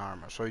Juggernaut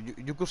armor, so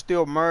you could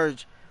still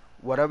merge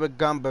whatever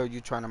gun build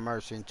you're trying to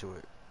merge into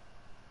it.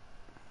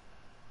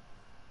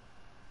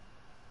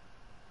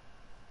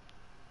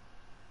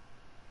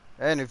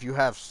 And if you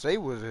have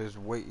sabers, it's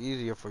way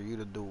easier for you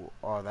to do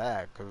all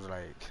that, cause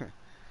like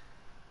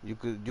you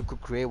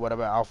could create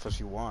whatever outfits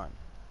you want.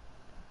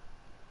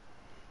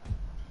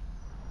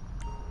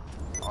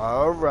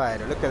 All right,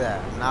 look at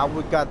that. Now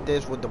we got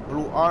this with the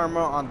blue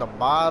armor on the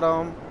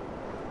bottom.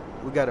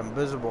 We got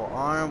invisible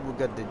arm. We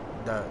got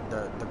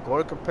the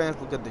Gorka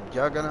pants. We got the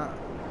Juggernaut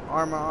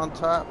armor on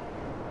top.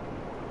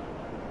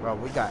 Bro,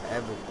 we got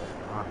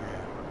everything on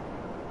here.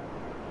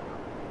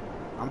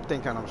 I'm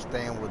thinking I'm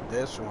staying with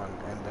this one,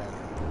 and then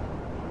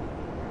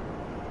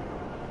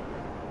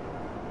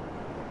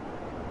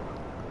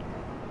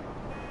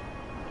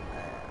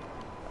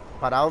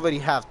but I already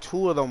have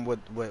 2 of them with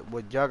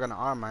Juggernaut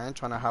armor. I ain't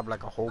trying to have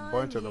like a whole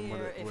bunch of them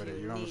with it.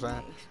 You know what I'm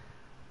saying?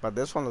 But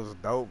this one looks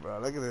dope, bro.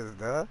 Look at this,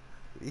 dude.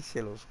 This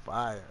shit looks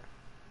fire.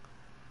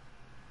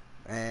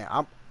 And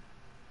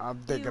I'm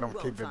thinking I'm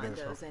keeping this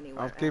one.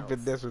 I'm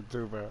keeping this one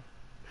too, bro.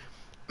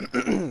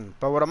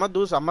 But what I'm gonna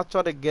do is I'm gonna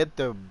try to get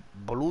the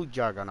blue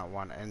Juggernaut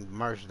one and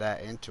merge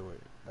that into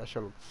it. That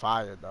should look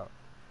fire though.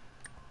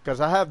 Cause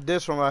I have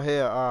this one right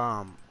here.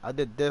 I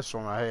did this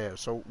one right here.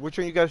 So which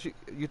one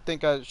you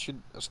think I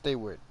should stay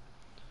with?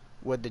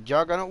 With the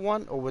Juggernaut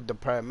one or with the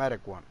paramedic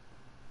one?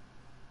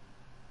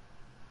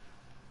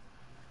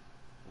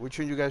 Which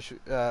one you guys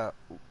should,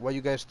 what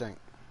you guys think?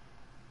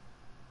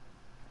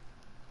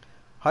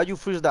 How you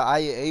freeze the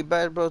IAA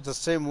badge, bro? It's the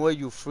same way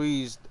you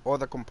freeze all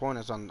the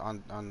components on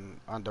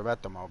the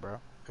Retamo,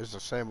 bro. It's the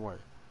same way.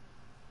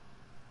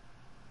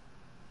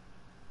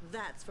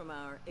 That's from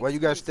our What you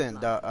guys exclusive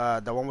think?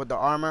 line. The one with the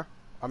armor?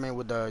 I mean,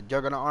 with the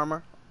Juggernaut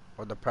armor,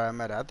 or the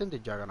paramedic? I think the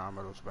Juggernaut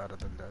armor looks better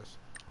than this.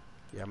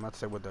 Yeah, I'm gonna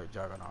say with the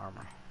Juggernaut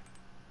armor.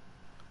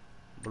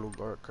 Blue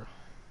Gurkha.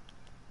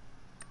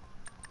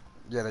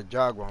 Yeah, the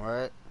jog one,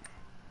 right?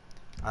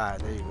 Alright,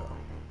 there you go.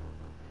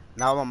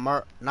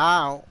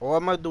 Now all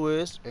I'm gonna do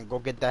is and go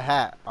get the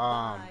hat.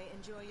 Bye.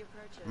 Enjoy your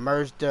purchase.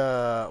 Merge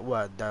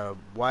the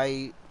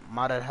white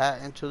modded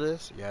hat into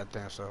this? Yeah, I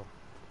think so.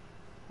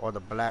 Or the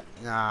black.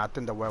 Nah, I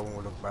think the white one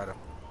would look better.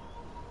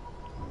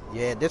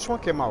 Yeah, this one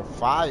came out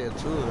fire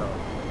too though.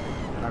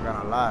 Not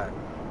gonna lie.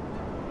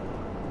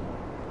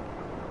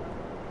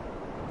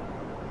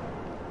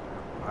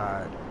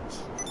 Alright.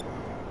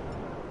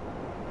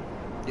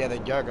 Yeah, the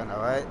Juggernaut,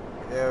 right?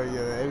 Hell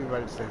yeah,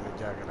 everybody's saying the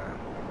Juggernaut.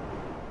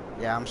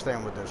 Yeah, I'm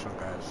staying with this one,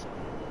 guys.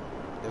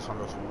 This one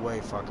looks way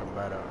fucking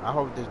better. I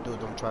hope this dude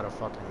don't try to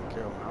fucking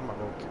kill me. I'm gonna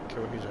go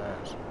kill his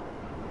ass.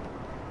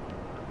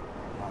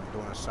 While I'm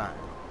doing something.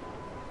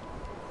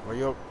 Well,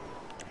 yo,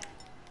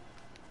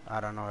 I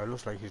don't know. It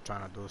looks like he's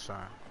trying to do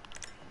something.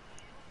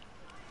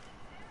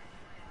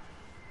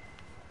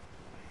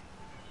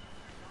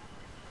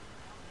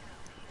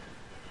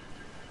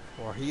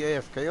 Or he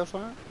AFK or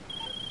something?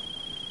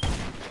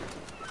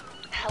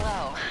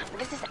 Hello,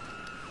 this is...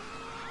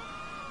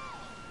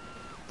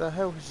 What the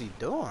hell is he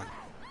doing?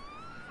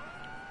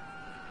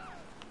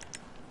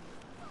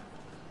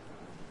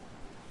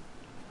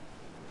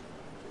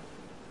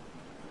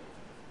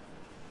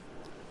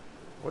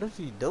 What is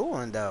he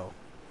doing though?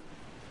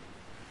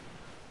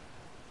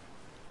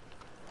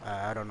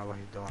 I don't know what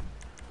he's doing.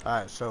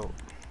 Alright, so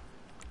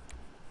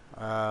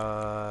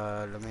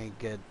let me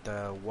get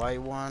the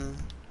white one.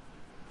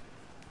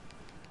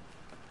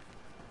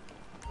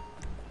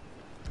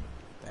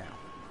 Damn.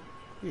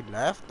 He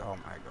left? Oh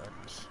my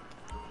goodness.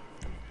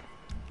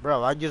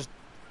 Bro, I just...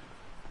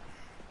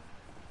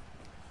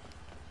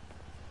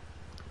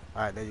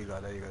 Alright, there you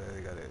go, there you go, there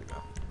you go, there you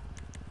go.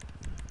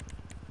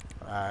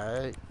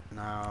 Alright,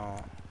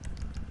 now...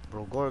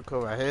 Blue Gurkha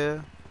right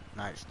here.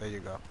 Nice, there you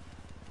go.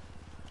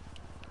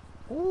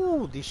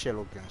 Ooh, this shit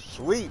looking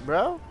sweet,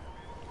 bro.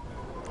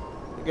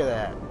 Look at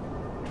that.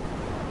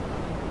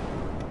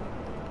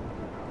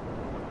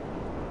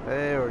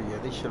 Hell yeah,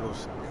 this shit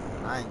looks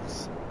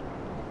nice.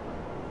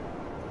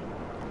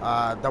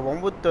 The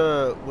one with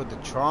the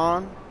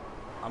Tron,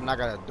 I'm not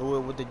gonna do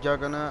it with the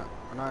Juggernaut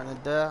or nothing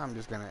like that. I'm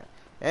just gonna,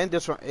 and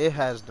this one, it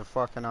has the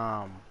fucking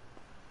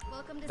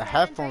the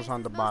headphones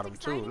on the bottom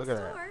too. Look at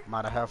that,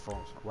 my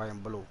headphones, white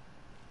and blue.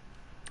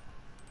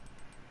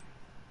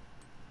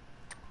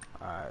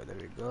 Alright, there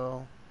we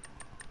go.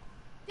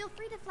 Feel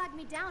free to flag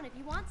me down if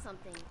you want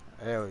something.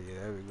 Hell yeah,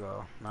 there we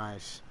go.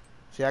 Nice.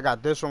 See, I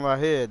got this one right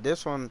here.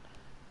 This one,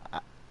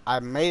 I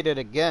made it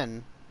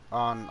again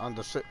on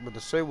the with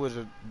the Sea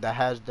Wizard that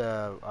has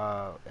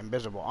the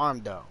invisible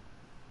arm though.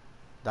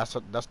 That's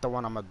the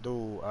one I'm gonna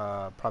do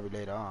probably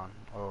later on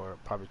or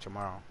probably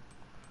tomorrow.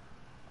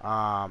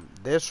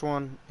 This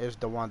one is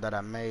the one that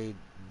I made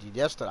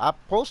yesterday. I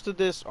posted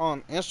this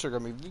on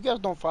Instagram. If you guys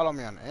don't follow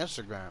me on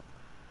Instagram,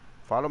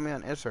 follow me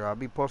on Instagram. I'll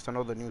be posting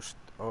all the new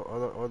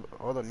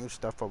all the new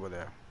stuff over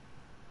there.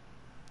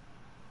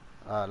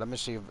 Let me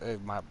see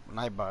if my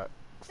Nightbot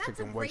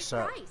freaking wakes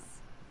up.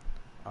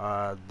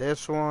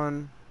 This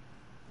one,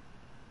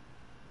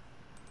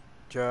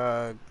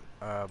 Jug,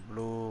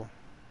 blue.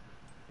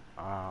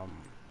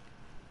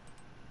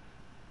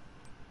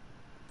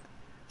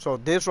 So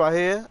this right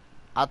here,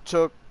 I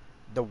took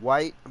the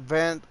white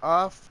vent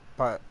off,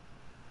 but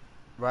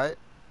right,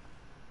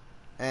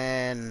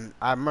 and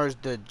I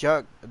merged the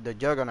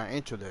Juggernaut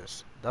into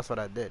this. That's what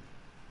I did.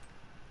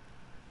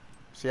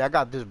 See, I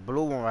got this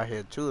blue one right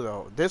here too,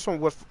 though. This one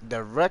was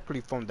directly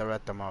from the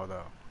Retamo,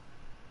 though.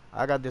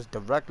 I got this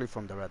directly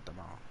from the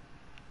Retamo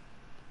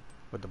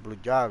with the blue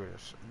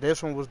joggers.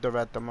 This one was the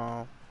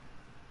Retamo.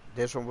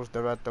 This one was the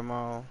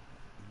Retamo.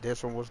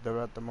 This one was the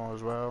Retamo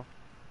as well.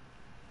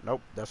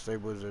 Nope, that's Sea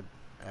Wizard,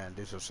 and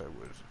this is Sea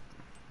Wizard.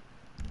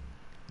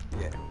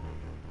 Yeah.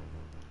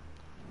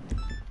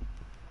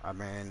 I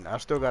mean, I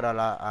still got a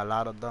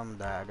lot of them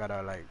that I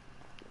gotta like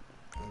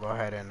go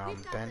ahead and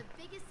thing.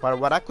 But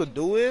what I could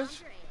do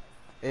is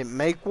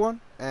make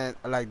one and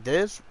like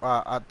this.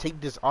 I'll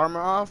take this armor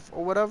off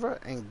or whatever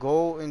and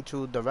go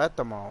into the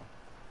Retamo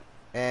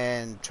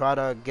and try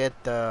to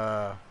get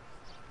the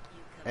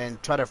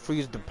try to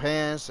freeze the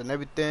pants and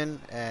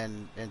everything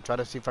and try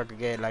to see if I could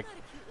get like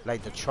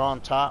the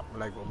Tron top,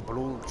 like a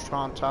blue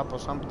Tron top or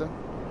something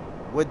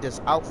with this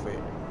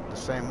outfit the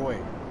same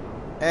way.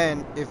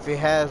 And if it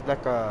has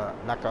like a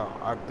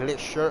glitch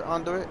shirt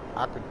under it,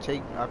 I could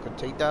take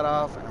that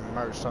off and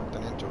merge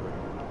something into it.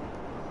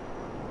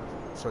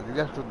 So you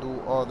guys could do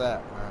all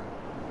that, man.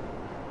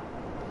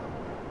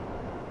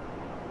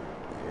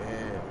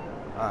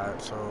 Yeah.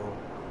 Alright, so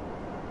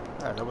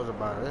yeah, that was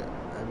about it.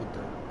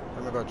 Everything.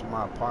 Let me go to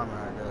my apartment,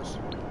 I guess.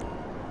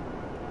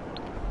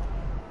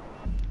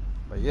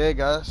 But yeah,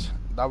 guys,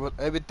 that was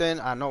everything.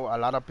 I know a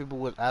lot of people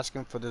was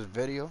asking for this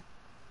video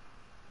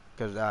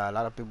because a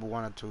lot of people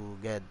wanted to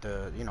get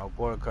the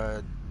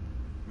Gurkha,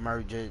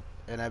 merge it,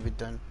 and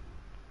everything.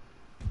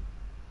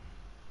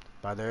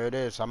 But there it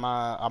is.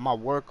 I'ma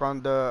work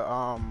on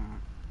the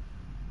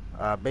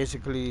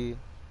basically.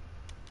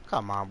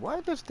 Come on, why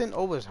does this thing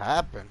always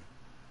happen?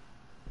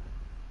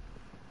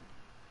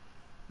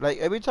 Like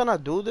every time I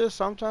do this,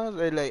 sometimes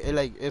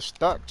it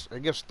stuck.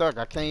 It gets stuck.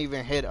 I can't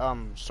even hit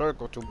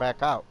circle to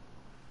back out.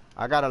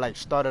 I gotta like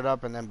start it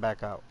up and then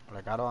back out.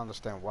 Like I don't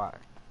understand why.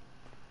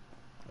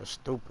 It's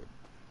stupid.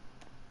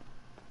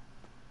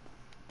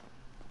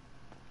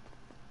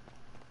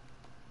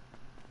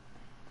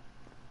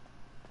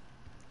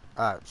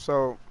 Alright,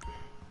 so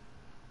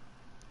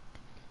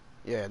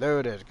yeah, there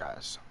it is,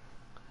 guys.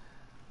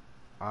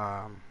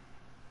 Um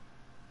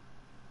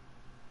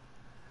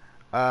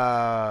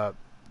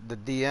the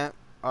DM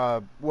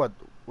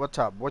what's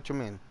up? What you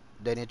mean?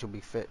 They need to be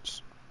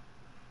fixed.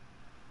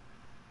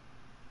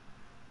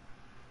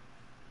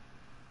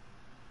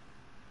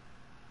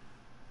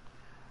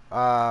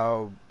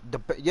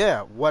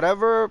 Yeah,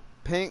 whatever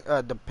pink,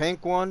 the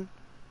pink one,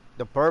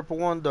 the purple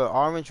one, the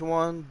orange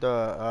one,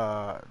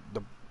 the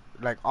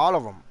like all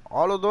of them,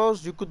 all of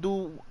those you could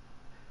do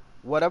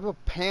whatever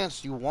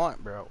pants you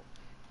want, bro.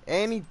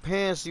 Any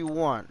pants you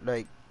want.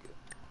 Like,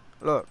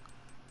 look,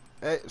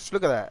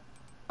 look at that.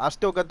 I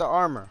still got the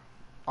armor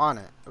on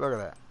it. Look at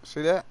that.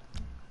 See that?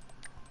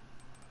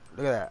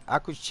 Look at that. I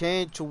could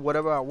change to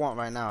whatever I want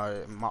right now.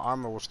 My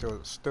armor will stay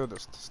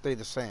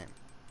the same.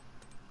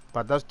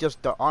 But that's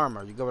just the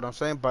armor. You get what I'm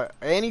saying? But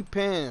any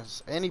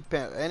pins,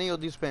 any of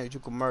these pins, you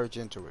can merge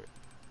into it.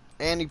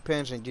 Any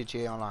pins in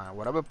GTA Online,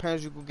 whatever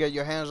pins you could get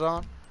your hands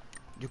on,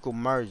 you could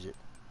merge it.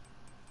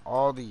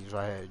 All these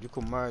right here, you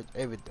can merge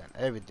everything.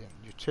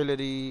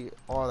 Utility,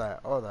 all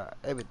that,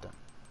 everything.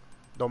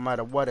 Don't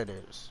matter what it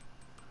is.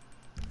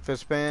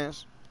 Fist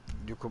pins,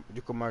 you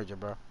could merge it,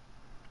 bro.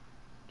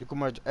 You can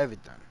merge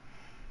everything.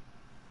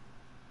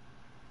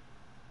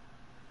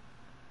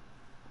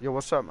 Yo,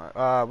 what's up, man?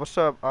 What's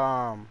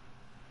up,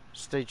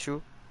 Stay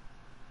True?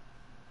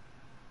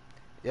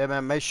 Yeah,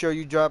 man. Make sure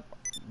you drop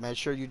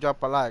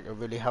a like. It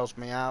really helps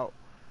me out.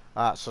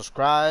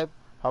 Subscribe.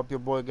 Help your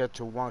boy get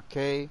to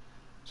 1K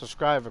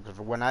subscribers. Because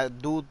when I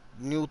do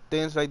new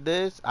things like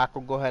this, I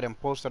could go ahead and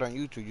post it on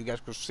YouTube. You guys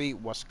could see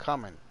what's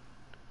coming.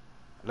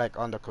 Like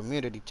on the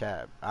community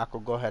tab, I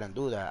could go ahead and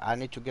do that. I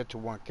need to get to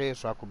 1K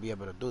so I could be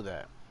able to do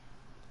that.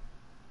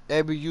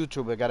 Every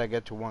YouTuber gotta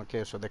get to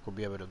 1K so they could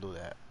be able to do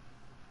that.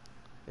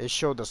 It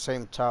showed the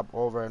same tab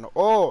over and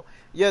oh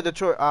yeah, the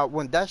truth.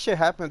 When that shit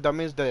happens, that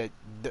means the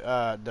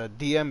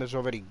DM is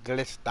already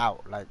glitched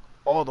out, like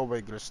all the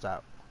way glitched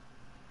out.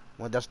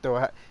 When that's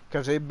still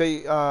because it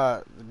be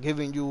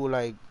giving you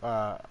like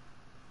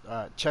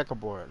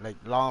checkerboard, like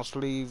long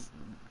sleeve,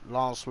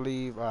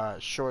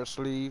 short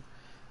sleeve,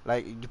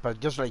 like but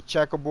just like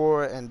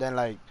checkerboard, and then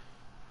like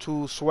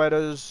two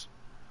sweaters,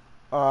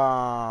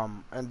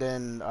 and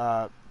then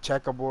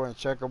checkerboard and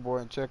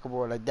checkerboard and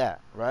checkerboard like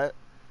that, right?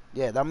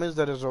 Yeah, that means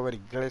that it's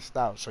already glitched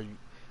out. So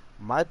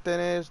my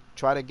thing is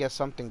try to get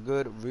something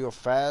good real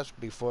fast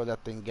before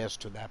that thing gets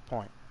to that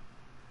point.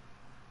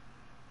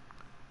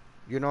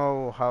 You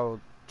know how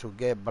to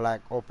get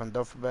black open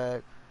duffel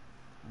bag?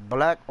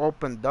 Black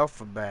open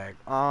duffel bag.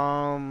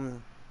 I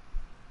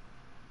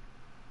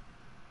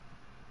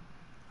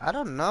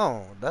don't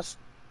know.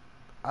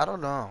 I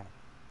don't know.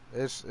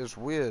 It's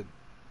weird.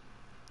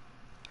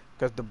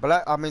 Cause the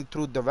black, I mean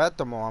through the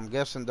Vetamo, I'm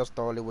guessing that's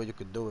the only way you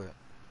could do it.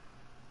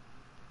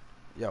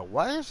 Yeah,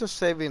 why is the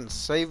saving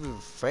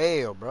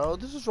fail, bro?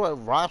 This is what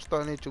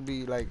Rockstar need to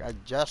be like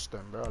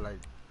adjusting, bro.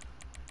 Like,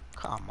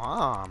 come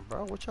on,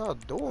 bro. What y'all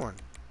doing?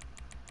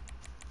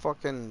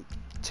 Fucking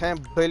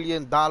 $10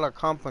 billion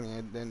company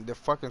and then the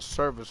fucking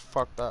server's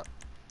fucked up.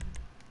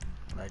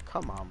 Like,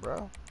 come on,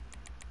 bro.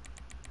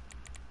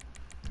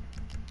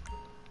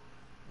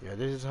 Yeah,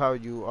 this is how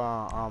you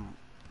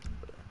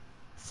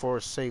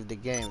force save the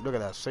game. Look at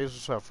that, saves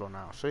yourself flow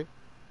now. See?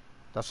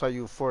 That's how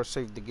you force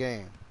save the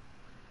game.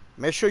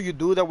 Make sure you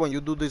do that when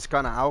you do these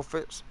kind of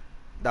outfits.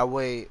 That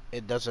way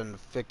it doesn't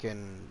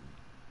freaking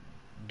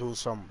do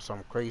some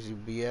crazy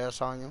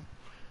BS on you.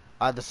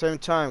 At the same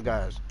time,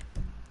 guys,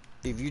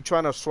 if you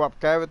trying to swap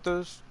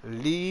characters,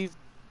 leave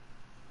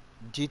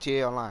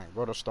GTA Online.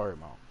 Go to story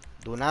mode.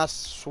 Do not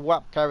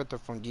swap character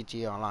from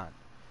GTA Online.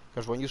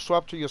 Because when you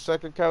swap to your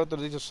second character,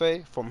 let's just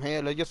say from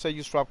here, let's just say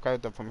you swap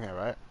character from here,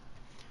 right?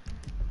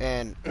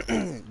 And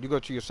you go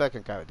to your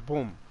second character,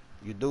 boom.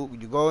 You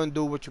go and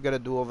do what you gotta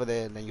do over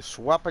there, and then you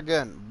swap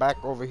again back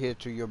over here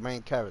to your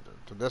main character,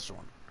 to this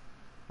one,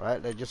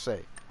 right? Let's just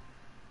say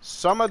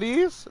some of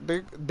these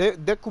there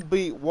could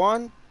be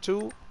 1,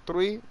 2,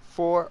 3,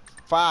 4,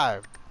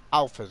 5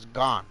 outfits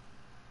gone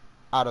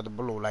out of the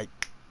blue,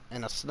 like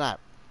in a snap.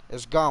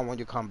 It's gone when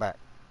you come back.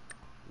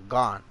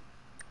 Gone.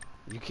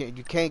 You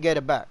can't get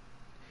it back.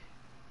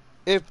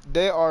 If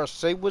they are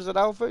Safe Wizard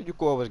outfit, you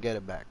can always get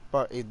it back.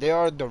 But if they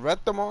are the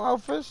Retamo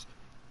outfits,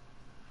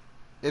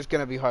 it's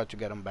gonna be hard to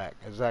get them back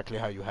exactly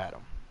how you had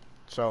them.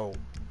 So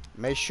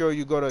make sure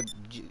you go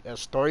to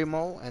story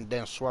mode and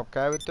then swap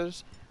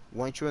characters.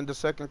 Once you're in the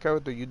second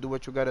character, you do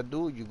what you gotta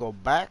do. You go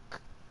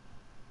back,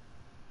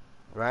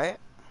 right?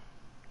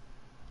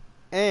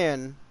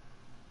 and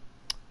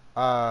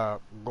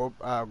go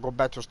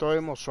back to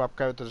story mode, swap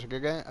characters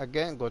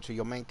again, go to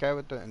your main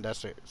character, and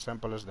that's it.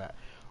 Simple as that.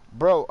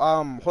 Bro,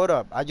 hold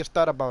up. I just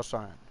thought about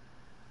something.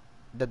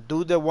 The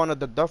dude that wanted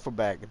the duffel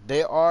bag,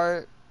 there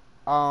are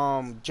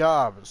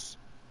jobs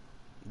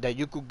that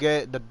you could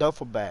get the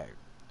duffel bag.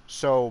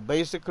 So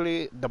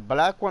basically, the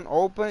black one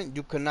open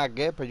you cannot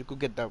get, but you could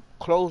get the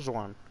closed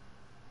one.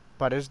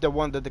 But it's the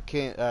one that the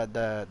king,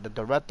 the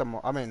retamo.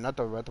 I mean, not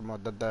the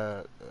retamo.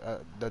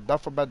 The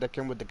duffel bag that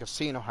came with the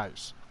casino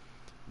heist.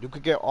 You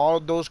could get all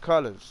those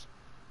colors.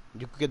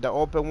 You could get the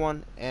open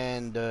one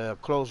and the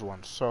closed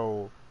one.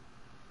 So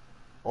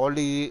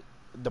only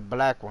the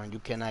black one, you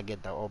cannot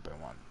get the open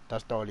one.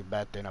 That's the only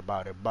bad thing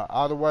about it. But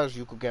otherwise,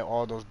 you could get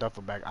all those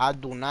duffel bags. I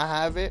do not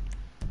have it.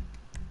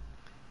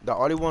 The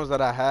only ones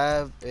that I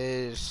have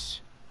is,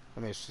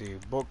 let me see,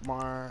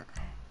 bookmark.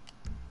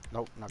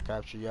 Nope, not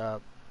capture yet.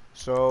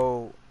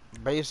 So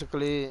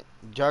basically,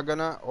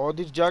 Juggernaut, all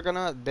these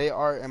Juggernaut, they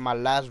are in my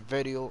last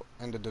video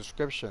in the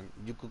description.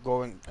 You could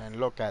go in and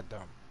look at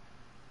them.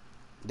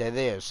 They're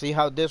there. See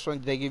how this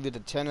one, they give you the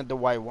 10 and the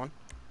white one.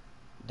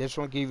 This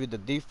one give you the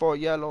default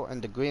yellow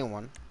and the green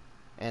one.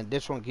 And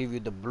this one give you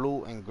the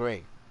blue and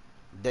gray.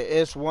 There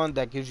is one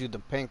that gives you the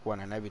pink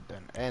one and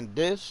everything. And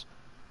this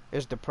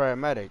is the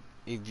paramedic.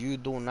 If you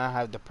do not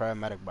have the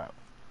paramedic belt,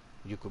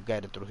 you could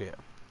get it through here.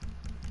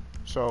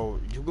 So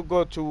you could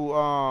go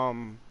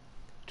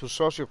to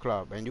Social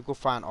Club and you could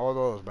find all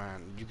those,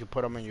 man. You could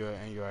put them in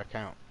your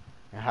account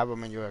and have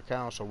them in your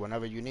account. So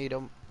whenever you need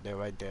them, they're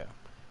right there.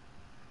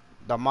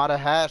 The Mata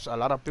hats, a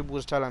lot of people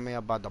was telling me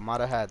about the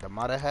Mata hat. The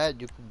Mata hat,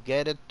 you could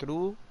get it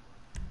through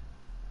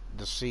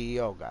the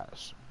CEO,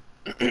 guys.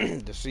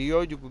 The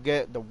CEO, you could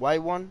get the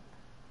white one,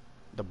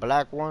 the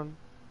black one,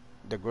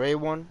 the gray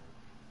one,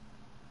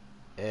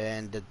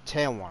 and the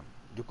tan one.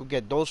 You could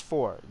get those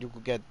four. You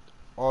could get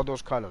all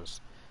those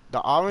colors.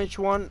 The orange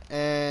one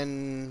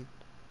and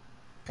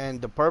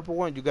the purple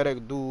one, you gotta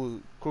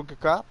do Crooked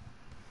Cop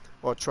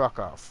or Truck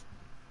Off.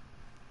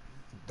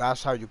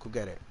 That's how you could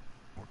get it.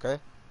 Okay?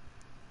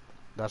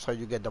 That's how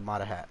you get the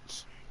Mata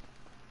hats.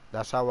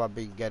 That's how I've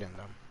been getting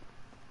them.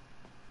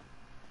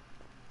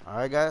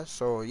 Alright guys,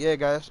 so yeah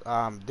guys,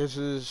 this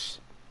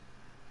is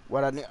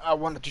what I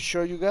wanted to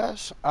show you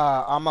guys.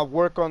 I'ma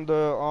work on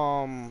the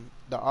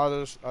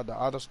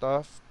other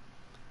stuff,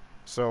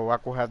 so I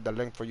could have the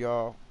link for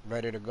y'all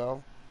ready to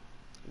go.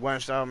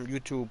 Once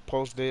YouTube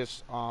posts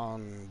this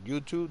on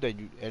YouTube, that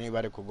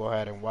anybody could go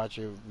ahead and watch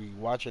it,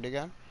 rewatch it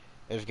again.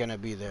 It's gonna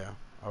be there.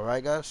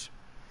 Alright guys.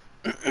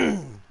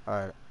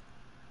 Alright.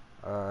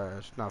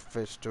 It's not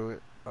fist to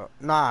it.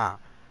 Nah,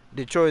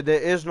 Detroit,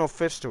 there is no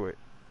fist to it.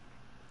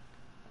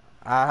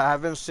 I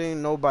haven't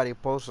seen nobody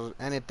post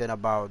anything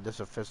about this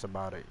fist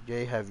about it.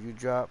 Jay, have you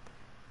dropped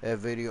a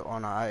video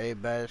on an IA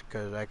badge?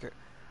 Cause I could,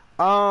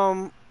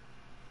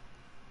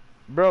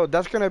 bro,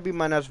 that's gonna be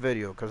my next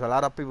video. Cause a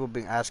lot of people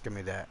been asking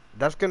me that.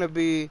 That's gonna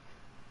be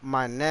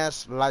my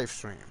next live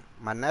stream.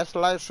 My next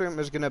live stream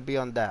is gonna be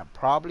on that.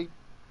 Probably,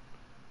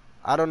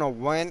 I don't know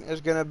when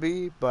it's gonna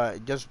be,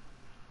 but just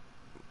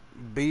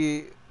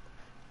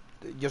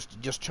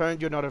turn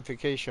your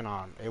notification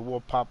on. It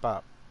will pop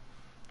up.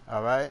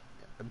 All right.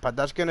 But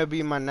that's gonna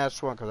be my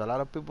next one, because a lot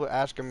of people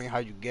asking me how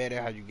you get it.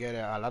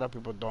 A lot of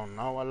people don't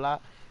know a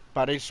lot,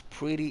 but it's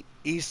pretty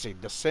easy.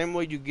 The same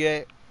way you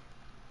get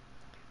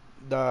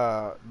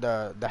the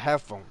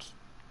headphones,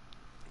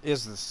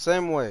 it's the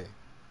same way.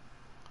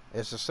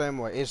 It's the same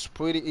way. It's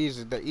pretty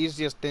easy. The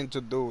easiest thing to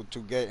do to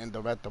get in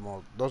the retro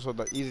mode. Those are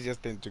the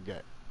easiest thing to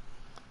get.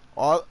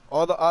 All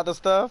the other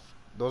stuff,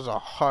 those are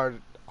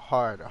hard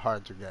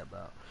to get, bro.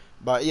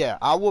 But yeah,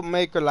 I will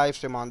make a live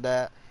stream on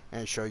that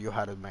and show you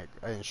how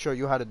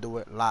to do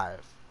it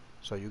live,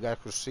 so you guys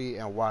could see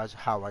and watch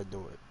how I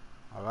do it.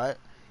 All right.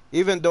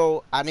 Even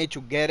though I need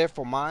to get it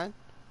for mine,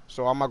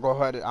 so I'm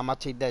gonna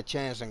take that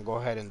chance and go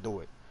ahead and do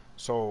it.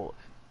 So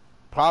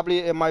probably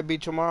it might be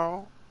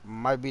tomorrow,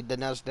 might be the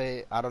next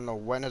day. I don't know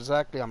when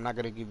exactly. I'm not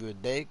gonna give you a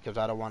date because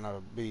I don't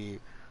wanna, you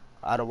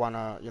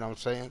know what I'm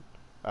saying,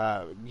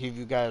 give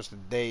you guys the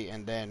date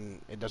and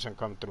then it doesn't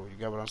come through. You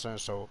get what I'm saying?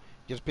 So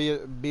just be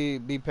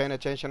paying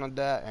attention on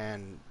that,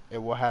 and it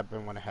will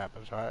happen when it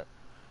happens. All right.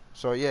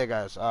 So yeah,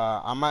 guys,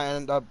 I might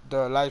end up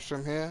the live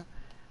stream here,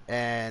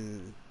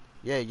 and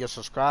yeah, just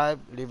subscribe,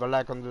 leave a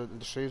like on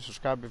the stream,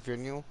 subscribe if you're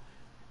new.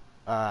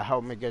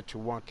 Help me get to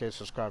 1K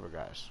subscriber,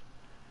 guys.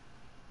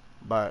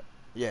 But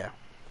yeah,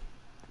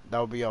 that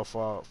will be all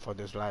for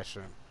this live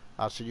stream.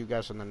 I'll see you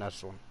guys in the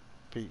next one.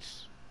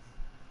 Peace.